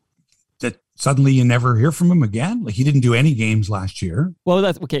 that suddenly you never hear from him again. Like he didn't do any games last year. Well,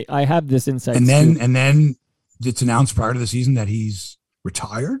 that's okay. I have this insight. And then it's announced prior to the season that he's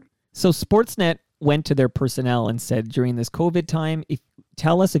retired? So Sportsnet went to their personnel and said, during this COVID time,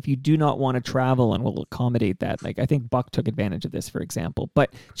 tell us if you do not want to travel and we'll accommodate that. Like, I think Buck took advantage of this, for example.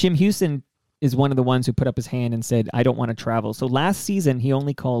 But Jim Houston is one of the ones who put up his hand and said, I don't want to travel. So last season, he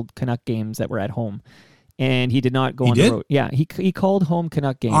only called Canuck games that were at home. And he did not go on the road. Yeah, he called home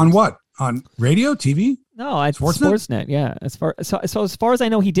Canuck games. On what? On radio, TV? No, it's Sportsnet. Yeah, as far as I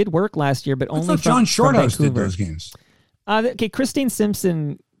know, he did work last year, but only John Shorthouse did those games. Okay, Christine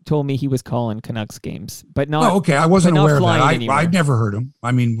Simpson told me he was calling Canucks games, but not. Oh, okay, I wasn't aware of that. I've never heard him.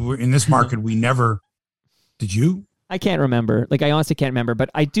 I mean, in this market, we never. Did you? I can't remember. Like, I honestly can't remember, but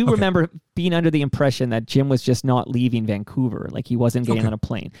I do remember being under the impression that Jim was just not leaving Vancouver. Like, he wasn't getting on a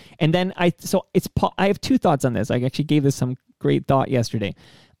plane. And then I have two thoughts on this. I actually gave this some great thought yesterday.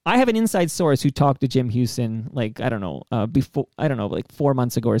 I have an inside source who talked to Jim Houston, like, like 4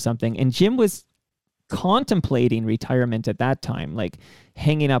 months ago or something. And Jim was contemplating retirement at that time, like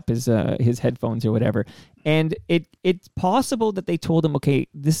hanging up his headphones or whatever. And it's possible that they told him, okay,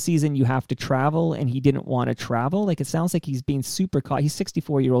 this season you have to travel, and he didn't want to travel. Like, it sounds like he's being super caught. He's a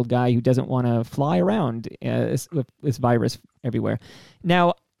 64-year-old guy who doesn't want to fly around with this virus everywhere.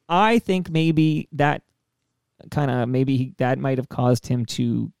 Now, I think maybe that might have caused him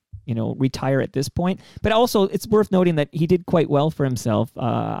to, retire at this point. But also, it's worth noting that he did quite well for himself.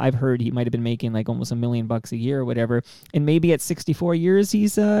 I've heard he might have been making like almost $1 million a year or whatever. And maybe at 64 years,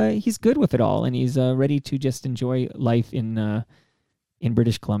 he's good with it all, and he's ready to just enjoy life in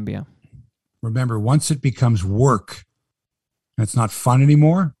British Columbia. Remember, once it becomes work, and it's not fun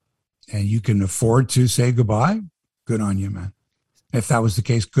anymore, and you can afford to say goodbye, good on you, man. If that was the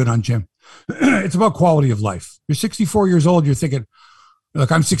case, good on Jim. It's about quality of life. You're 64 years old. You're thinking,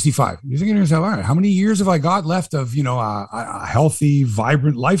 look, I'm 65. You're thinking to yourself, all right, how many years have I got left of, a healthy,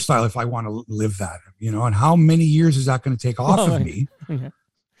 vibrant lifestyle if I want to live that, and how many years is that going to take off of me? Yeah.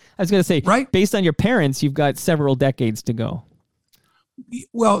 I was going to say, right? Based on your parents, you've got several decades to go.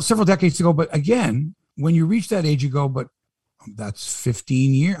 Well, several decades to go. But again, when you reach that age, you go, but that's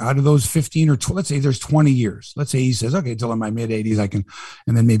 15 years out of those 15 or 12, let's say there's 20 years. Let's say he says, okay, until in my mid 80s,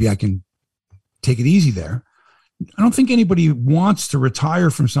 and then maybe I can take it easy there. I don't think anybody wants to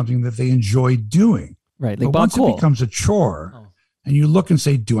retire from something that they enjoy doing. Right. Like, but once it becomes a chore and you look and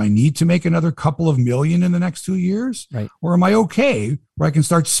say, do I need to make another couple of million in the next 2 years? Right. Or am I okay where I can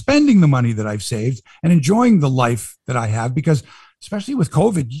start spending the money that I've saved and enjoying the life that I have? Because especially with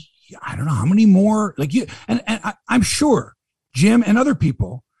COVID, I don't know how many more, I'm sure Jim and other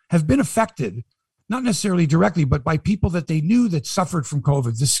people have been affected, not necessarily directly, but by people that they knew that suffered from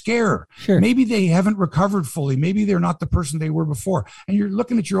COVID, the scare. Sure. Maybe they haven't recovered fully. Maybe they're not the person they were before. And you're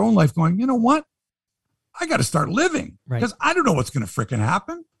looking at your own life going, you know what? I got to start living because I don't know what's going to frickin'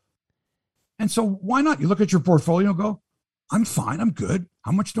 happen. And so why not? You look at your portfolio and go, I'm fine. I'm good.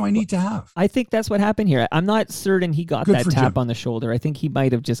 How much do I need to have? I think that's what happened here. I'm not certain he got that tap on the shoulder. I think he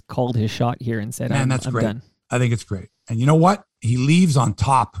might have just called his shot here and said, that's I'm great. done. I think it's great. And you know what? He leaves on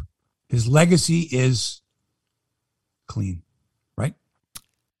top. His legacy is clean, right?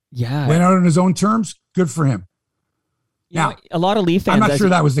 Yeah. Went out on his own terms. Good for him. Now, a lot of Leaf fans. I'm not sure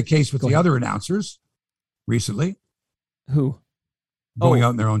that was the case with the other announcers recently. Who? Going out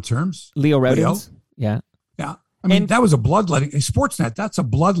on their own terms. Leo Rautins. Yeah. Yeah. I mean, that was a bloodletting. Sportsnet, that's a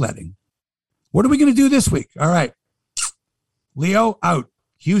bloodletting. What are we going to do this week? All right. Leo, out.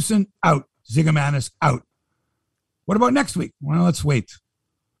 Houston, out. Zigomanis, out. What about next week? Well, let's wait.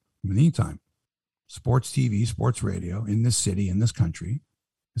 In the meantime, sports TV, sports radio in this city, in this country,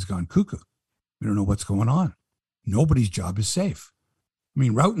 has gone cuckoo. We don't know what's going on. Nobody's job is safe. I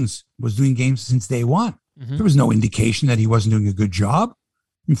mean, Rautins was doing games since day one. Mm-hmm. There was no indication that he wasn't doing a good job.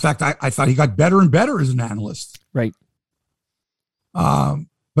 In fact, I thought he got better and better as an analyst. Right. But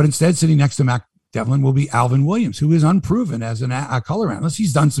instead, sitting next to Matt Devlin will be Alvin Williams, who is unproven as a color analyst.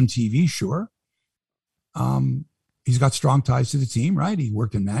 He's done some TV, sure. He's got strong ties to the team, right? He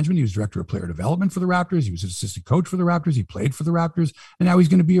worked in management. He was director of player development for the Raptors. He was an assistant coach for the Raptors. He played for the Raptors. And now he's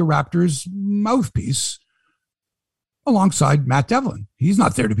going to be a Raptors mouthpiece alongside Matt Devlin. He's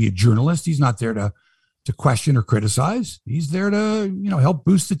not there to be a journalist. He's not there to question or criticize. He's there to, help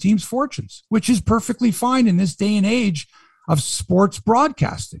boost the team's fortunes, which is perfectly fine in this day and age of sports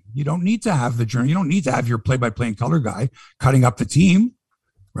broadcasting. You don't need to have the journal. You don't need to have your play-by-play and color guy cutting up the team,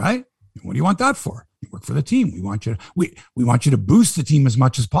 right? What do you want that for? You work for the team. We want you to boost the team as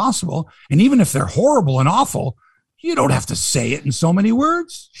much as possible. And even if they're horrible and awful, you don't have to say it in so many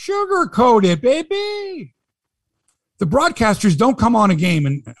words. Sugarcoat it, baby. The broadcasters don't come on a game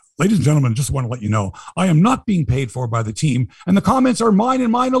and, ladies and gentlemen, just want to let you know, I am not being paid for by the team, and the comments are mine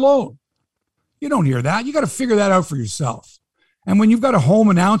and mine alone. You don't hear that. You got to figure that out for yourself. And when you've got a home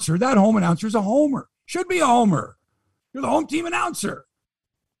announcer, that home announcer is a homer. Should be a homer. You're the home team announcer.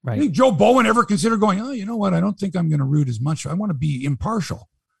 Right. You think Joe Bowen ever considered going, oh, you know what? I don't think I'm going to root as much. I want to be impartial.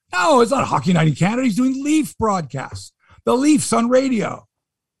 No, it's not Hockey Night in Canada. He's doing Leaf broadcasts. The Leafs on radio.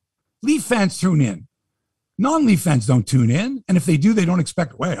 Leaf fans tune in. Non-Leaf fans don't tune in. And if they do, they don't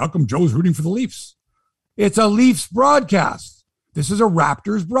expect, wait, how come Joe's rooting for the Leafs? It's a Leafs broadcast. This is a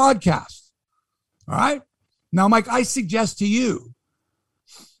Raptors broadcast. All right? Now, Mike, I suggest to you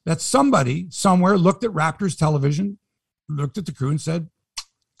that somebody somewhere looked at Raptors television, looked at the crew and said,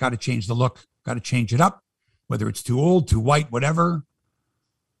 got to change the look, got to change it up, whether it's too old, too white, whatever.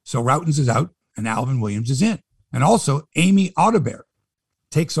 So Routens is out and Alvin Williams is in. And also Amy Audibert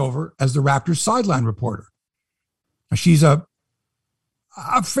takes over as the Raptors sideline reporter. Now, she's a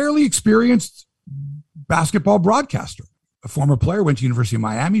fairly experienced basketball broadcaster, a former player, went to University of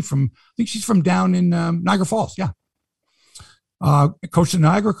Miami I think she's from down in Niagara Falls. Yeah. Coached at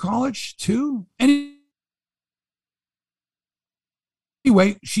Niagara College too. Anyway,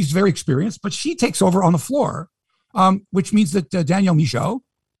 she's very experienced, but she takes over on the floor, which means that Danielle Michaud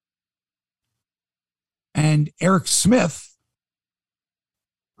and Eric Smith,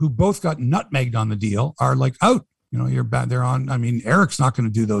 who both got nutmegged on the deal, are like out. You know, you're bad. They're on. I mean, Eric's not going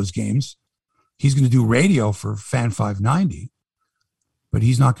to do those games. He's going to do radio for Fan 590, but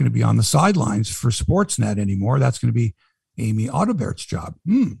he's not going to be on the sidelines for Sportsnet anymore. That's going to be Amy Audibert's job.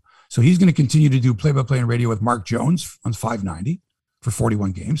 So he's going to continue to do play-by-play and radio with Mark Jones on 590 for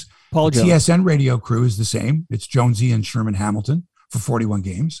 41 games. Paul the Jones. TSN radio crew is the same. It's Jonesy and Sherman Hamilton for 41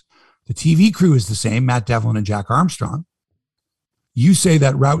 games. The TV crew is the same, Matt Devlin and Jack Armstrong. You say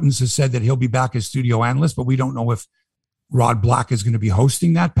that Routens has said that he'll be back as studio analyst, but we don't know if Rod Black is going to be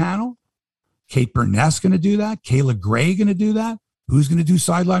hosting that panel. Kate Burness going to do that? Kayla Gray going to do that? Who's going to do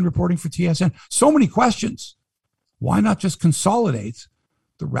sideline reporting for TSN? So many questions. Why not just consolidate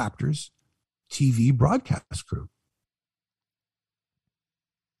the Raptors TV broadcast crew?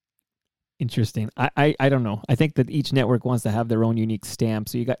 Interesting. I don't know. I think that each network wants to have their own unique stamp.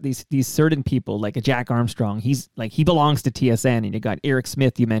 So you got these certain people like a Jack Armstrong. He's like, he belongs to TSN, and you got Eric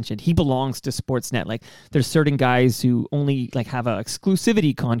Smith. You mentioned he belongs to Sportsnet. Like there's certain guys who only like have a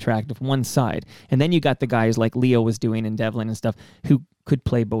exclusivity contract of one side, and then you got the guys like Leo was doing and Devlin and stuff who could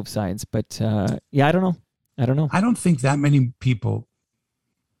play both sides. But yeah, I don't know. I don't think that many people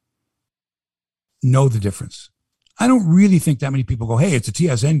know the difference. I don't really think that many people go, hey, it's a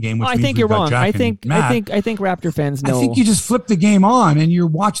TSN game. Which I think you're wrong. Jack I think Raptor fans know. I think you just flip the game on and you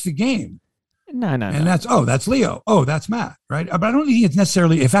watch the game. No. And that's Leo. Oh, that's Matt, right? But I don't think it's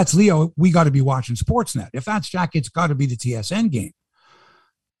necessarily, if that's Leo, we got to be watching Sportsnet. If that's Jack, it's got to be the TSN game.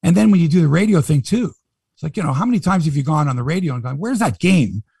 And then when you do the radio thing too, it's like, you know, how many times have you gone on the radio and gone, where's that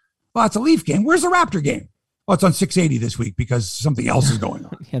game? Well, it's a Leaf game. Where's the Raptor game? Well, it's on 680 this week because something else is going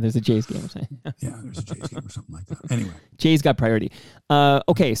on. Yeah, there's a Jays game. Yeah, there's a Jays game or something like that. Anyway. Jays got priority.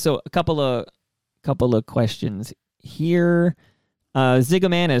 Okay, so a couple of questions here.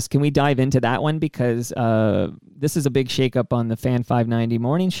 Zigomanis, can we dive into that one? Because this is a big shakeup on the Fan 590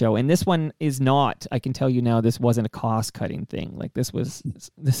 morning show. And this one is not, I can tell you now, this wasn't a cost-cutting thing. Like this was,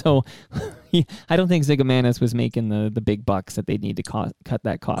 so I don't think Zigomanis was making the big bucks that they'd need to cut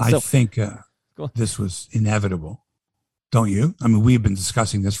that cost. I think this was inevitable. Don't you? I mean, we've been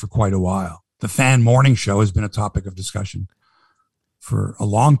discussing this for quite a while. The Fan morning show has been a topic of discussion for a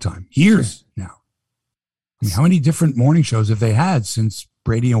long time, years now. I mean, how many different morning shows have they had since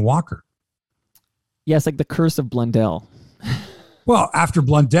Brady and Walker? Yes, like the curse of Blundell. Well, after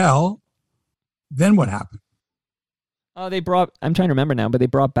Blundell, then what happened? Oh, I'm trying to remember now, but they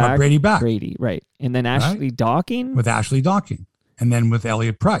brought back Brady, right. And then Ashley Docking? With Ashley Docking. And then with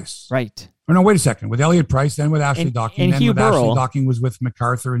Elliot Price. Right. Or no, wait a second. With Elliot Price, then with Ashley Docking. And then Hugh with Burrell. Ashley Docking was with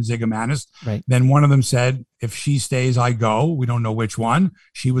MacArthur and Zigomanis. Right. Then one of them said, if she stays, I go. We don't know which one.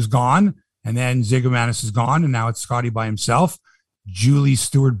 She was gone. And then Zigomanis is gone. And now it's Scotty by himself. Julie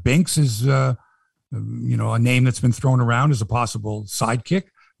Stewart-Binks is, a name that's been thrown around as a possible sidekick.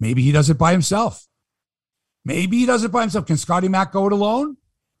 Maybe he does it by himself. Can Scotty Mac go it alone?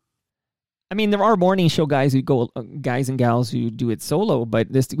 I mean, there are morning show guys and gals who do it solo, but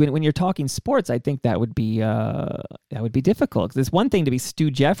when you're talking sports, I think that would be difficult. It's one thing to be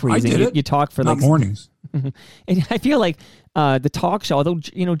Stu Jeffries and you talk for not mornings. And I feel like the talk show, although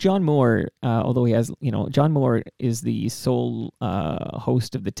John Moore, John Moore is the sole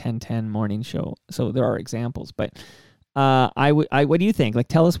host of the 1010 morning show, so there are examples. But what do you think? Like,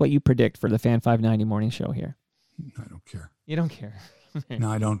 tell us what you predict for the Fan 590 morning show here. I don't care. You don't care. No,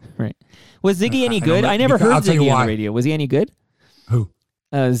 I don't. Right. Was Ziggy any good? I never heard Ziggy on the radio. Was he any good? Who?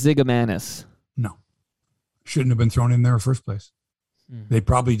 Zigomanis. No. Shouldn't have been thrown in there in the first place. They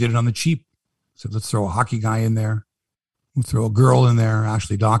probably did it on the cheap. Said, let's throw a hockey guy in there. We'll throw a girl in there,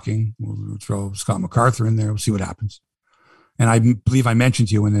 Ashley Docking. We'll throw Scott MacArthur in there. We'll see what happens. And I believe I mentioned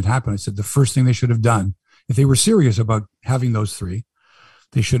to you when it happened, I said the first thing they should have done, if they were serious about having those three,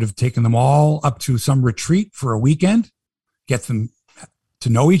 they should have taken them all up to some retreat for a weekend, get them to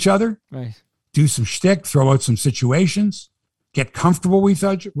know each other, right, do some shtick, throw out some situations, get comfortable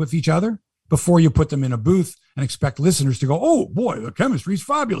with each other before you put them in a booth and expect listeners to go, oh boy, the chemistry's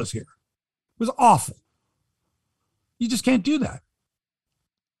fabulous here. It was awful. You just can't do that.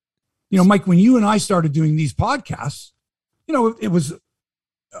 You know, Mike, when you and I started doing these podcasts, you know, it was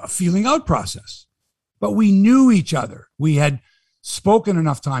a feeling out process, but we knew each other. We had spoken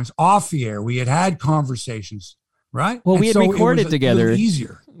enough times off the air. We had had conversations, right? Well, we had recorded together.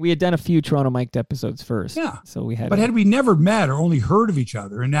 Easier. We had done a few Toronto Mic'd episodes first. Yeah. So we had. But had we never met or only heard of each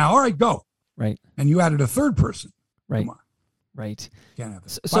other, and now, all right, go. Right. And you added a third person. Right. Come on. Right. Can't have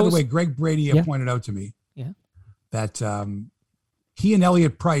it. By the way, Greg Brady pointed out to me that he and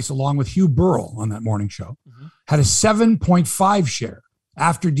Elliot Price, along with Hugh Burrell on that morning show, had a 7.5 share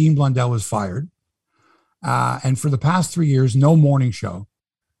after Dean Blundell was fired. And for the past 3 years, no morning show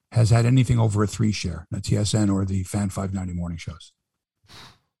has had anything over a 3 share, the TSN or the Fan 590 morning shows.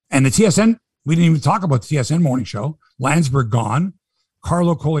 And the TSN, we didn't even talk about the TSN morning show. Landsberg gone.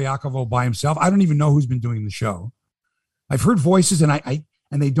 Carlo Koliakovo by himself. I don't even know who's been doing the show. I've heard voices and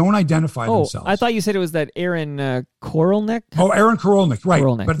and they don't identify themselves. I thought you said it was that Aaron Korolnik. Oh, Aaron Korolnik, right.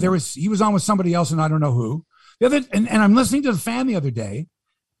 Korolnik, but he was on with somebody else and I don't know who. The other, and I'm listening to the Fan the other day,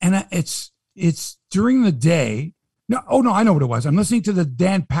 and it's during the day. No, I know what it was. I'm listening to the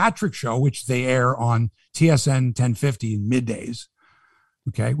Dan Patrick show, which they air on TSN 1050 in middays.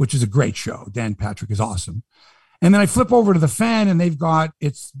 Okay, which is a great show. Dan Patrick is awesome. And then I flip over to the Fan, and they've got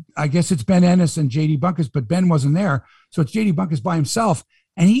I guess it's Ben Ennis and JD Bunkis, but Ben wasn't there, so it's JD Bunkis by himself,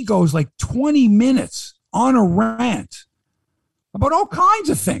 and he goes like 20 minutes on a rant about all kinds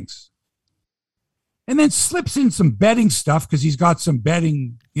of things, and then slips in some betting stuff because he's got some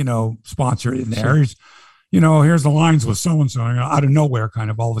betting, sponsor in there. Sure. Here's the lines with so and so out of nowhere, kind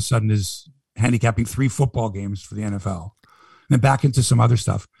of all of a sudden is handicapping 3 football games for the NFL, and then back into some other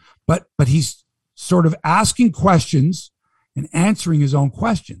stuff, but he's sort of asking questions and answering his own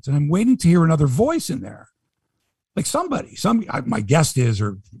questions. And I'm waiting to hear another voice in there. Like my guest is,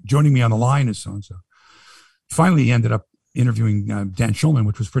 or joining me on the line is so-and-so. Finally, he ended up interviewing Dan Schulman,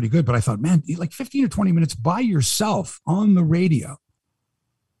 which was pretty good. But I thought, man, like 15 or 20 minutes by yourself on the radio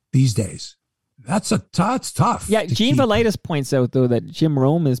these days. That's tough. Yeah, Gene Valitis points out, though, that Jim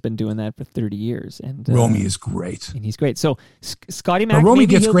Rome has been doing that for 30 years. And Romy is great. And he's great. So Scotty Mac... Romy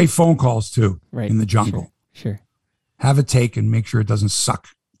gets great phone calls, too, in the jungle. Sure. Have a take and make sure it doesn't suck.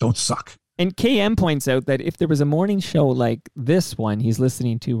 Don't suck. And KM points out that if there was a morning show like this one he's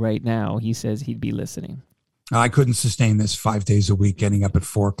listening to right now, he says he'd be listening. I couldn't sustain this 5 days a week, getting up at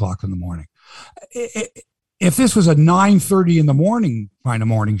 4 o'clock in the morning. If this was a 9:30 in the morning kind of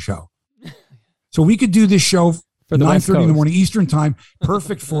morning show, so we could do this show for 9:30 in the morning Eastern time,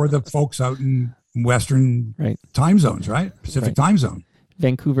 perfect for the folks out in Western time zones, right? Pacific time zone.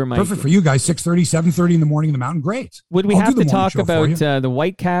 Vancouver, Mike. Perfect for you guys, 6:30, 7:30 in the morning in the mountain. Great. Would we have to talk about the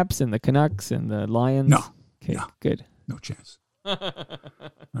Whitecaps and the Canucks and the Lions? No. Okay, no. Good. No chance.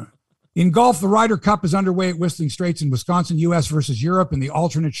 In golf, the Ryder Cup is underway at Whistling Straits in Wisconsin, U.S. versus Europe, in the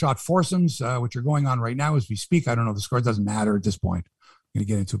alternate shot foursomes, which are going on right now as we speak. I don't know the score. It doesn't matter at this point. I'm going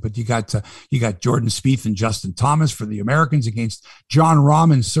to get into it. But you got Jordan Spieth and Justin Thomas for the Americans against John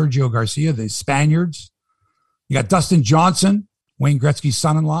Rahm and Sergio Garcia, the Spaniards. You got Dustin Johnson, Wayne Gretzky's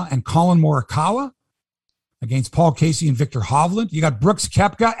son-in-law, and Colin Morikawa against Paul Casey and Victor Hovland. You got Brooks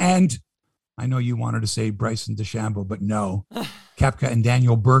Koepka and, I know you wanted to say Bryson DeChambeau, but no. Koepka and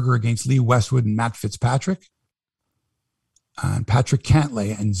Daniel Berger against Lee Westwood and Matt Fitzpatrick. And Patrick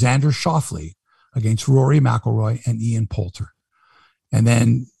Cantlay and Xander Schauffele against Rory McIlroy and Ian Poulter. And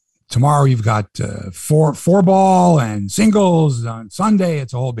then tomorrow you've got four ball and singles on Sunday.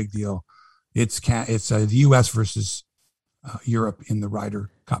 It's a whole big deal. It's the U.S. versus Europe in the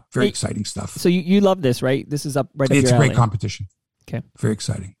Ryder Cup. Very exciting stuff. So you love this, right? This is up your alley. It's a great competition. Okay. Very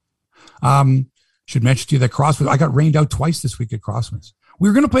exciting. Should mention to you that Crosswinds, I got rained out twice this week at Crosswinds. We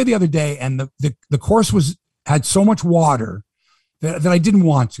were going to play the other day, and the course had so much water that I didn't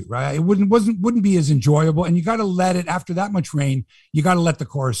want to, right? It wouldn't be as enjoyable. And you got to let it, after that much rain, you got to let the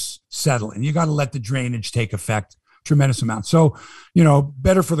course settle and you got to let the drainage take effect, tremendous amount. So,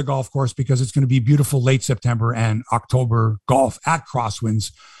 better for the golf course because it's going to be beautiful late September and October golf at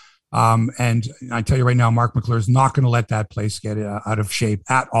Crosswinds. And I tell you right now, Mark McClure is not going to let that place get out of shape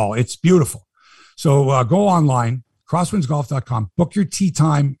at all. It's beautiful. So go online, crosswindsgolf.com, book your tee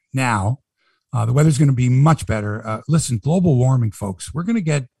time now. The weather's going to be much better. Listen, global warming, folks, we're going to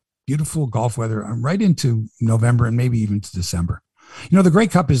get beautiful golf weather right into November and maybe even to December. You know, the Grey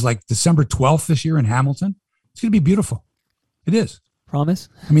Cup is like December 12th this year in Hamilton. It's going to be beautiful. It is. Promise?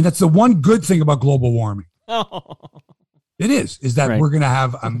 I mean, that's the one good thing about global warming. It is that right. We're going to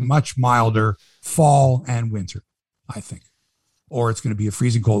have a much milder fall and winter, I think. Or it's going to be a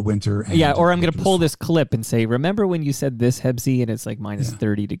freezing cold winter. And or I'm going to pull this clip and say, remember when you said this, Hebsy, and it's like minus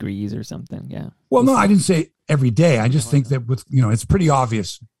 30 degrees or something? Yeah. Well, no, I didn't say every day. I just think that it's pretty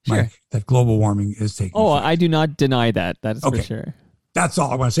obvious, Mike, that global warming is taking effect. I do not deny that. That is for sure. That's all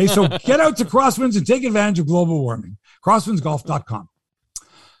I want to say. So get out to Crosswinds and take advantage of global warming. Crosswindsgolf.com.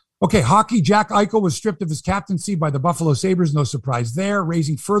 Okay, hockey. Jack Eichel was stripped of his captaincy by the Buffalo Sabres. No surprise there,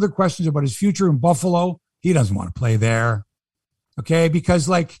 raising further questions about his future in Buffalo. He doesn't want to play there. Okay, because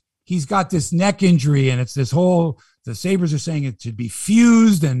he's got this neck injury and it's this whole, the Sabres are saying it should be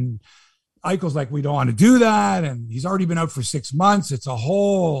fused and Eichel's like, we don't want to do that. And he's already been out for 6 months. It's a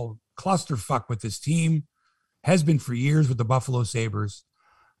whole clusterfuck with this team, has been for years with the Buffalo Sabres.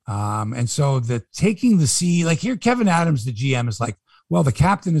 And so the taking the C, like here, Kevin Adams, the GM, is like, well, the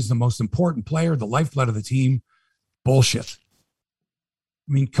captain is the most important player, the lifeblood of the team. Bullshit.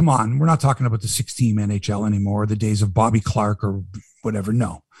 I mean, come on. We're not talking about the 6-team NHL anymore, the days of Bobby Clark or whatever.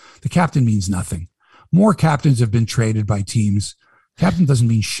 No, the captain means nothing. More captains have been traded by teams. Captain doesn't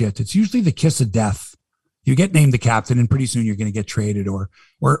mean shit. It's usually the kiss of death. You get named the captain and pretty soon you're going to get traded or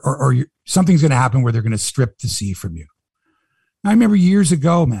something's going to happen where they're going to strip the C from you. I remember years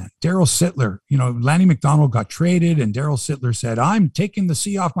ago, man, Darryl Sittler, Lanny McDonald got traded and Darryl Sittler said, I'm taking the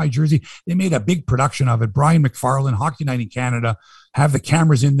C off my jersey. They made a big production of it. Brian McFarlane, Hockey Night in Canada, have the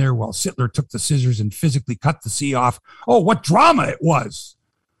cameras in there while Sittler took the scissors and physically cut the C off. Oh, what drama it was.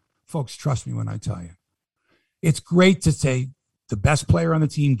 Folks, trust me when I tell you. It's great to say the best player on the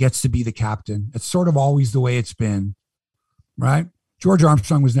team gets to be the captain. It's sort of always the way it's been, right? George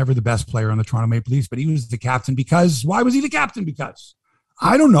Armstrong was never the best player on the Toronto Maple Leafs, but he was the captain because, why was he the captain? Because,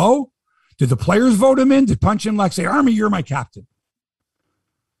 I don't know. Did the players vote him in? Did Punch him say, Army, you're my captain?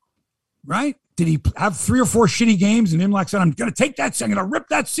 Right? Did he have 3 or 4 shitty games and Imlach said, I'm going to take that C, I'm going to rip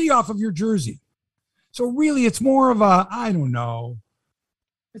that C off of your jersey. So really, it's more of a, I don't know.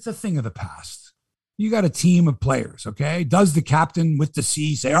 It's a thing of the past. You got a team of players, okay? Does the captain with the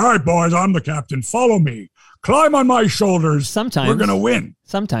C say, all right, boys, I'm the captain. Follow me. Climb on my shoulders. Sometimes. We're going to win.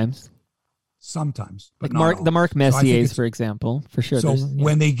 Sometimes. But the Mark Messiers, for example, for sure. So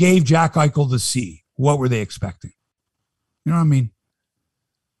when they gave Jack Eichel the C, what were they expecting? You know what I mean?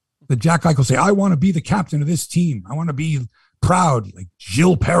 The Jack Eichel say, I want to be the captain of this team. I want to be proud, like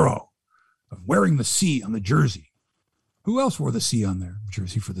Gilles Perreault, of wearing the C on the jersey. Who else wore the C on their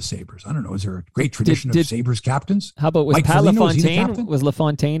jersey for the Sabres? I don't know. Is there a great tradition of Sabres captains? How about was Pat LaFontaine? Was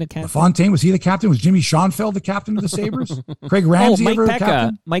LaFontaine a captain? LaFontaine, was he the captain? Was Jimmy Schoenfeld the captain of the Sabres? Craig Ramsey Mike ever Pekka.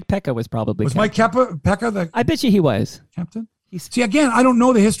 captain? Mike Pekka was probably Was captain. Mike Pekka the I bet you he was. Captain? See, again, I don't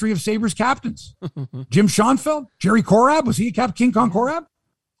know the history of Sabres captains. Jim Schoenfeld? Jerry Korab? Was he a captain? King Kong Korab?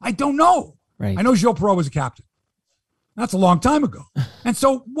 I don't know. Right. I know Gilles Perreault was a captain. That's a long time ago. And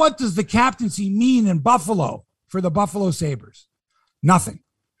so what does the captaincy mean in Buffalo for the Buffalo Sabres? Nothing.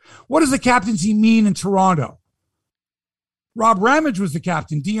 What does the captaincy mean in Toronto? Rob Ramage was the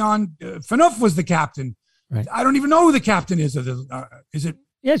captain. Dion Phaneuf was the captain. Right. I don't even know who the captain is. Is it?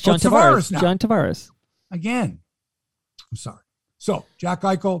 Yeah, John Tavares. John Tavares. Again, I'm sorry. So, Jack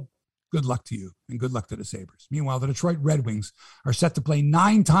Eichel, good luck to you and good luck to the Sabres. Meanwhile, the Detroit Red Wings are set to play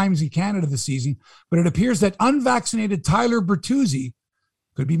 9 times in Canada this season, but it appears that unvaccinated Tyler Bertuzzi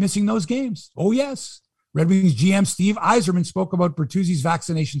could be missing those games. Oh, yes. Red Wings GM Steve Yzerman spoke about Bertuzzi's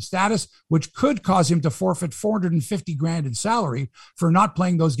vaccination status, which could cause him to forfeit $450,000 in salary for not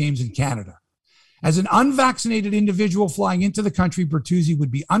playing those games in Canada. As an unvaccinated individual flying into the country, Bertuzzi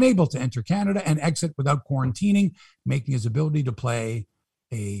would be unable to enter Canada and exit without quarantining, making his ability to play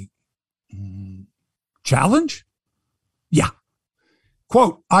a challenge? Yeah.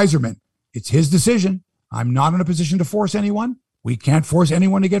 Quote, Yzerman, it's his decision. I'm not in a position to force anyone. We can't force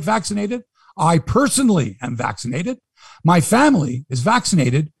anyone to get vaccinated. I personally am vaccinated. My family is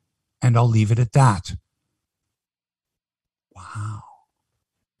vaccinated, and I'll leave it at that. Wow.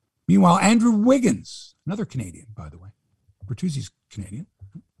 Meanwhile, Andrew Wiggins, another Canadian, by the way. Bertuzzi's Canadian.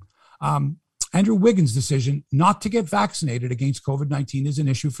 Andrew Wiggins' decision not to get vaccinated against COVID-19 is an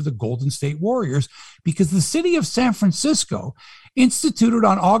issue for the Golden State Warriors because the city of San Francisco instituted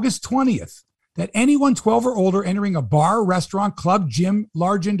on August 20th that anyone 12 or older entering a bar, restaurant, club, gym,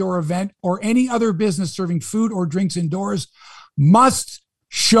 large indoor event, or any other business serving food or drinks indoors must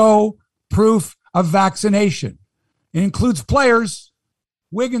show proof of vaccination. It includes players.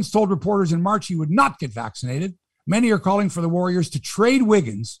 Wiggins told reporters in March he would not get vaccinated. Many are calling for the Warriors to trade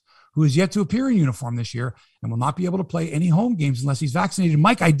Wiggins, who is yet to appear in uniform this year and will not be able to play any home games unless he's vaccinated.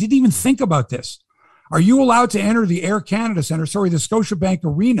 Mike, I didn't even think about this. Are you allowed to enter the Air Canada Centre, the Scotiabank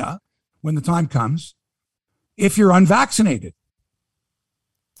Arena, when the time comes, if you're unvaccinated?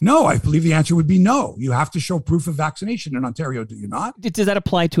 No, I believe the answer would be no. You have to show proof of vaccination in Ontario, do you not? Does that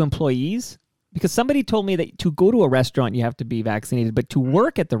apply to employees? Because somebody told me that to go to a restaurant, you have to be vaccinated, but to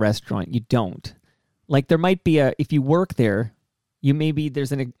work at the restaurant, you don't. Like there might be if you work there,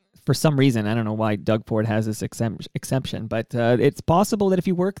 for some reason, I don't know why Doug Ford has this exception, but it's possible that if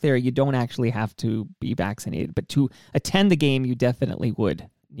you work there, you don't actually have to be vaccinated. But to attend the game, you definitely would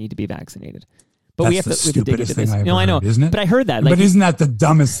need to be vaccinated. But That's the stupidest thing I ever I know, heard, isn't it? But I heard that. But isn't that the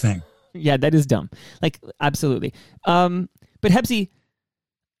dumbest thing? Yeah, that is dumb. Like, absolutely. But Hebsy,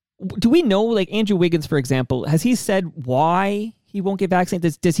 do we know, like Andrew Wiggins, for example, has he said why he won't get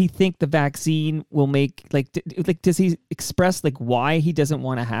vaccinated? Does he think the vaccine will make, does he express, why he doesn't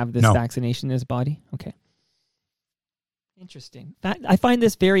want to have this vaccination in his body? Okay. Interesting. I find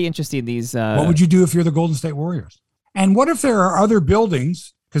this very interesting, these... what would you do if you're the Golden State Warriors? And what if there are other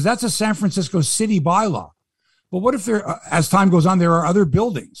buildings, because that's a San Francisco city bylaw, but what if there, as time goes on, there are other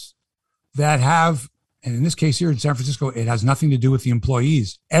buildings that have, and in this case here in San Francisco, it has nothing to do with the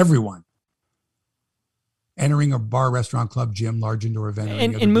employees, everyone entering a bar, restaurant, club, gym, large indoor event.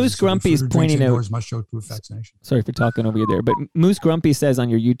 And Moose Grumpy is pointing out, must show proof vaccination. Sorry for talking over you there, but Moose Grumpy says on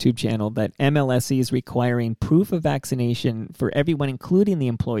your YouTube channel that MLSE is requiring proof of vaccination for everyone, including the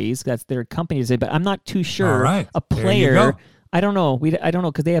employees. That's their company to say, but I'm not too sure. All right. A player, I don't know. I don't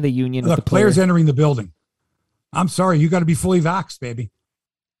know because they have a union. Look, with the players entering the building. I'm sorry, you got to be fully vaxxed, baby.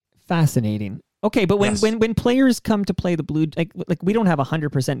 Fascinating. Okay, but when players come to play the Blue, like we don't have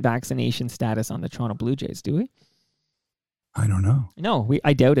 100% vaccination status on the Toronto Blue Jays, do we? I don't know. No,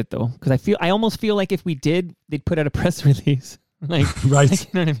 I doubt it though, because I almost feel like if we did, they'd put out a press release. Right. You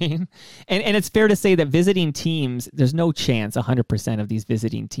know what I mean? And it's fair to say that visiting teams, there's no chance 100% of these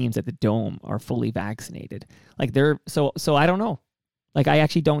visiting teams at the Dome are fully vaccinated. So I don't know. I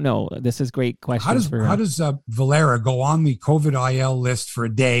actually don't know. This is great question. How does Valera go on the COVID IL list for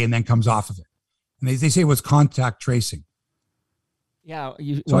a day and then comes off of it? And they say it was contact tracing. Yeah.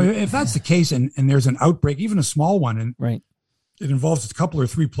 If that's the case and there's an outbreak, even a small one, and right, it involves a couple or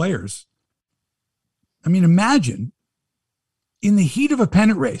three players. I mean, imagine in the heat of a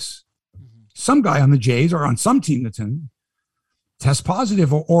pennant race, some guy on the Jays or on some team that's in tests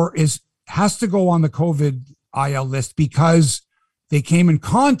positive or has to go on the COVID IL list because they came in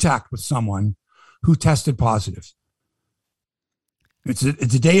contact with someone who tested positive. It's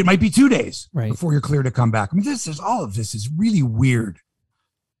a day, it might be 2 days before you're clear to come back. I mean, all of this is really weird.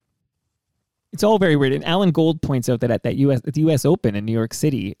 It's all very weird. And Alan Gold points out that at the U.S. Open in New York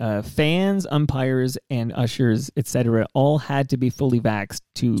City, fans, umpires, and ushers, etc., all had to be fully vaxxed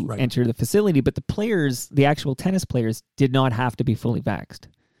to enter the facility. But the players, the actual tennis players, did not have to be fully vaxxed.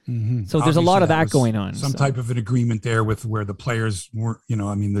 Mm-hmm. So there's a lot of that going on. Some type of an agreement there with where the players were, the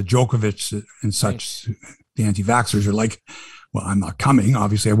Djokovic and such, the anti-vaxxers are like, well, I'm not coming.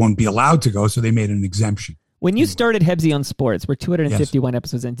 Obviously, I won't be allowed to go. So they made an exemption. When you started Hebsy on Sports, we're 251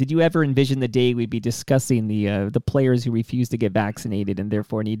 episodes in. Did you ever envision the day we'd be discussing the players who refuse to get vaccinated and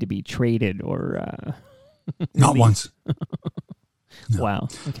therefore need to be traded or? Not once. No. Wow.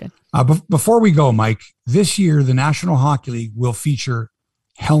 Okay. Before we go, Mike, this year the National Hockey League will feature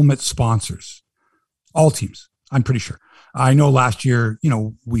helmet sponsors, all teams. I'm pretty sure. I know last year,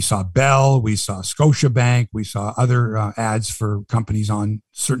 we saw Bell, we saw Scotiabank, we saw other ads for companies on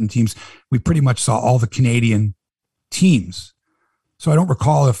certain teams. We pretty much saw all the Canadian teams. So I don't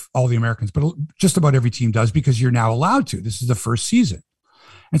recall if all the Americans, but just about every team does because you're now allowed to. This is the first season.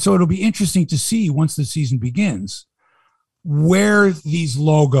 And so it'll be interesting to see once the season begins where these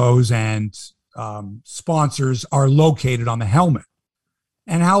logos and sponsors are located on the helmet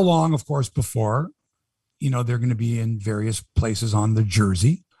and how long, of course, before they're going to be in various places on the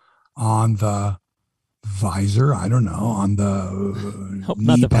jersey, on the visor, I don't know, on the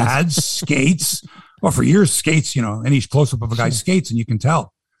knee pads, skates. Well, for years, skates, any close-up of a guy's skates, and you can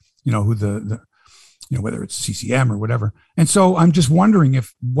tell, who the whether it's CCM or whatever. And so I'm just wondering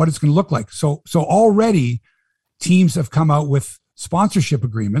what it's going to look like. So already teams have come out with sponsorship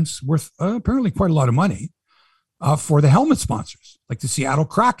agreements worth apparently quite a lot of money for the helmet sponsors, like the Seattle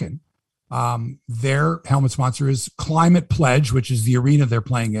Kraken. Their helmet sponsor is Climate Pledge, which is the arena they're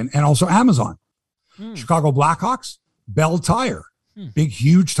playing in, and also Amazon. Chicago Blackhawks, Bell Tire, big,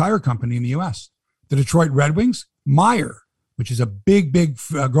 huge tire company in the U.S. The Detroit Red Wings, Meyer, which is a big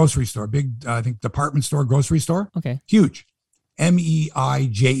grocery store, I think department store, grocery store. Okay. Huge.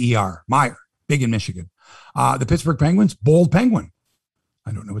 Meijer. Meyer. Big in Michigan. The Pittsburgh Penguins, Bold Penguin.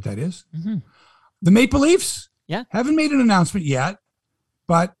 I don't know what that is. Mm-hmm. The Maple Leafs. Yeah. Haven't made an announcement yet,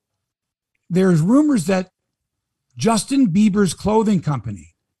 but there's rumors that Justin Bieber's clothing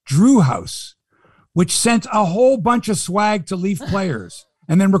company, Drew House, which sent a whole bunch of swag to Leaf players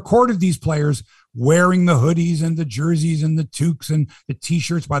and then recorded these players wearing the hoodies and the jerseys and the toques and the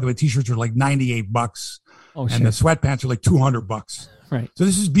t-shirts. By the way, t-shirts are like $98. Oh, and shit. the sweatpants are like $200. Right. So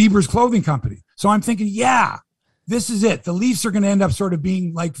this is Bieber's clothing company. So I'm thinking, yeah, this is it. The Leafs are going to end up sort of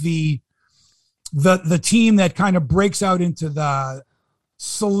being like the team that kind of breaks out into the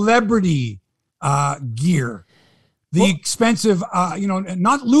celebrity gear, the expensive,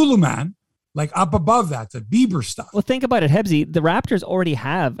 not Lululemon, like up above that, the Bieber stuff. Well, think about it, Hebsy. The Raptors already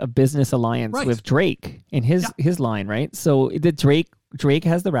have a business alliance Right. with Drake in his line, right? So the Drake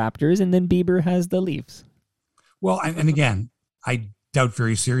has the Raptors, and then Bieber has the Leafs. Well, and again, I doubt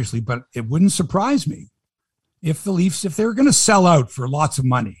very seriously, but it wouldn't surprise me if the Leafs, if they were going to sell out for lots of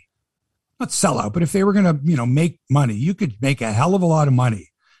money, not sell out, but if they were going to, make money, you could make a hell of a lot of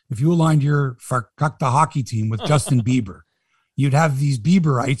money if you aligned your Farkakta hockey team with Justin Bieber. You'd have these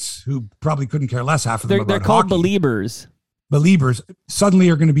Bieberites who probably couldn't care less, half of them They're about called hockey. Believers. Believers suddenly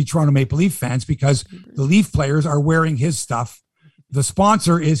are going to be Toronto Maple Leaf fans because the Leaf players are wearing his stuff. The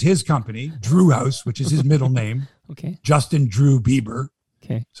sponsor is his company, Drew House, which is his middle name. Okay. Justin Drew Bieber.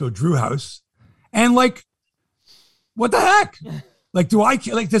 Okay. So Drew House. And like, what the heck? Like,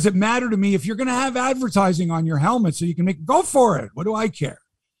 does it matter to me if you're going to have advertising on your helmet so you can go for it? What do I care?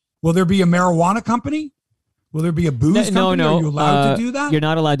 Will there be a marijuana company? Will there be a booze company? No. Are you allowed to do that? You're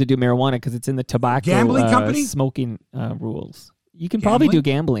not allowed to do marijuana because it's in the tobacco Gambling company? smoking rules. You can probably do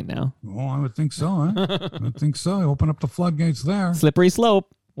gambling now. Oh, I would think so. Huh? I would think so. Open up the floodgates there. Slippery slope.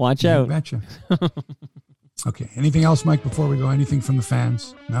 Watch out. Betcha. Okay. Anything else, Mike, before we go? Anything from the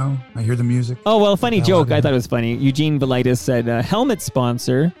fans? No? I hear the music. Oh, well, funny joke. I thought it was funny. Eugene Velitis said, helmet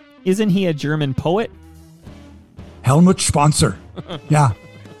sponsor. Isn't he a German poet? Helmut Sponsor. Yeah.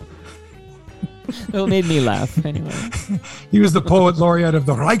 It made me laugh. Anyway. He was the poet laureate of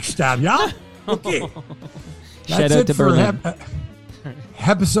the Reichstag, yeah? Okay. Shout out to Berlin.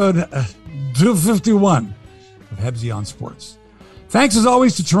 Episode 251 of Hebsy on Sports. Thanks as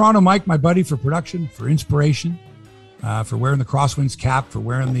always to Toronto Mike, my buddy, for production, for inspiration, for wearing the Crosswinds cap, for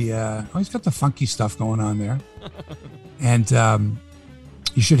wearing the, he's got the funky stuff going on there. And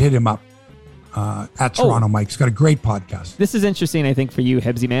you should hit him up at Toronto Mike. He's got a great podcast. This is interesting, I think, for you,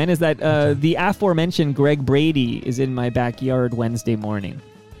 Hebsy man, is that the aforementioned Greg Brady is in my backyard Wednesday morning.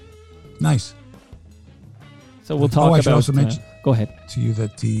 Nice. So we'll talk I about... should also mention go ahead. to you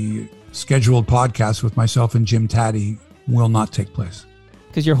that the scheduled podcast with myself and Jim Taddy will not take place.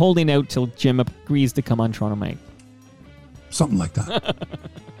 Because you're holding out till Jim agrees to come on Toronto Mike. Something like that.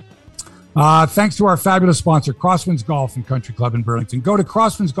 Thanks to our fabulous sponsor, Crosswinds Golf and Country Club in Burlington. Go to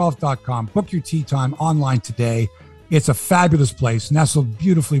crosswindsgolf.com. Book your tee time online today. It's a fabulous place, nestled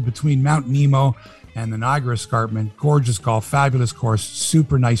beautifully between Mount Nemo and the Niagara Escarpment. Gorgeous golf, fabulous course,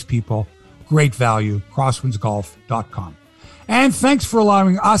 super nice people, great value. Crosswindsgolf.com. And thanks for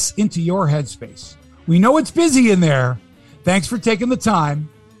allowing us into your headspace. We know it's busy in there. Thanks for taking the time.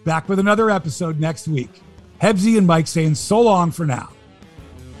 Back with another episode next week. Hebsy and Mike saying so long for now.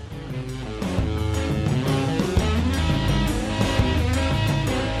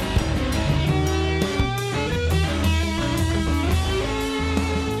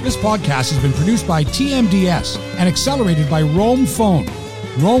 This podcast has been produced by TMDS and accelerated by Roam Phone.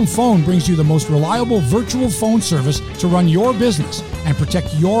 Roam Phone brings you the most reliable virtual phone service to run your business and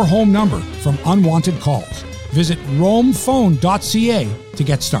protect your home number from unwanted calls. Visit roamphone.ca to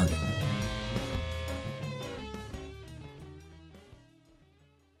get started.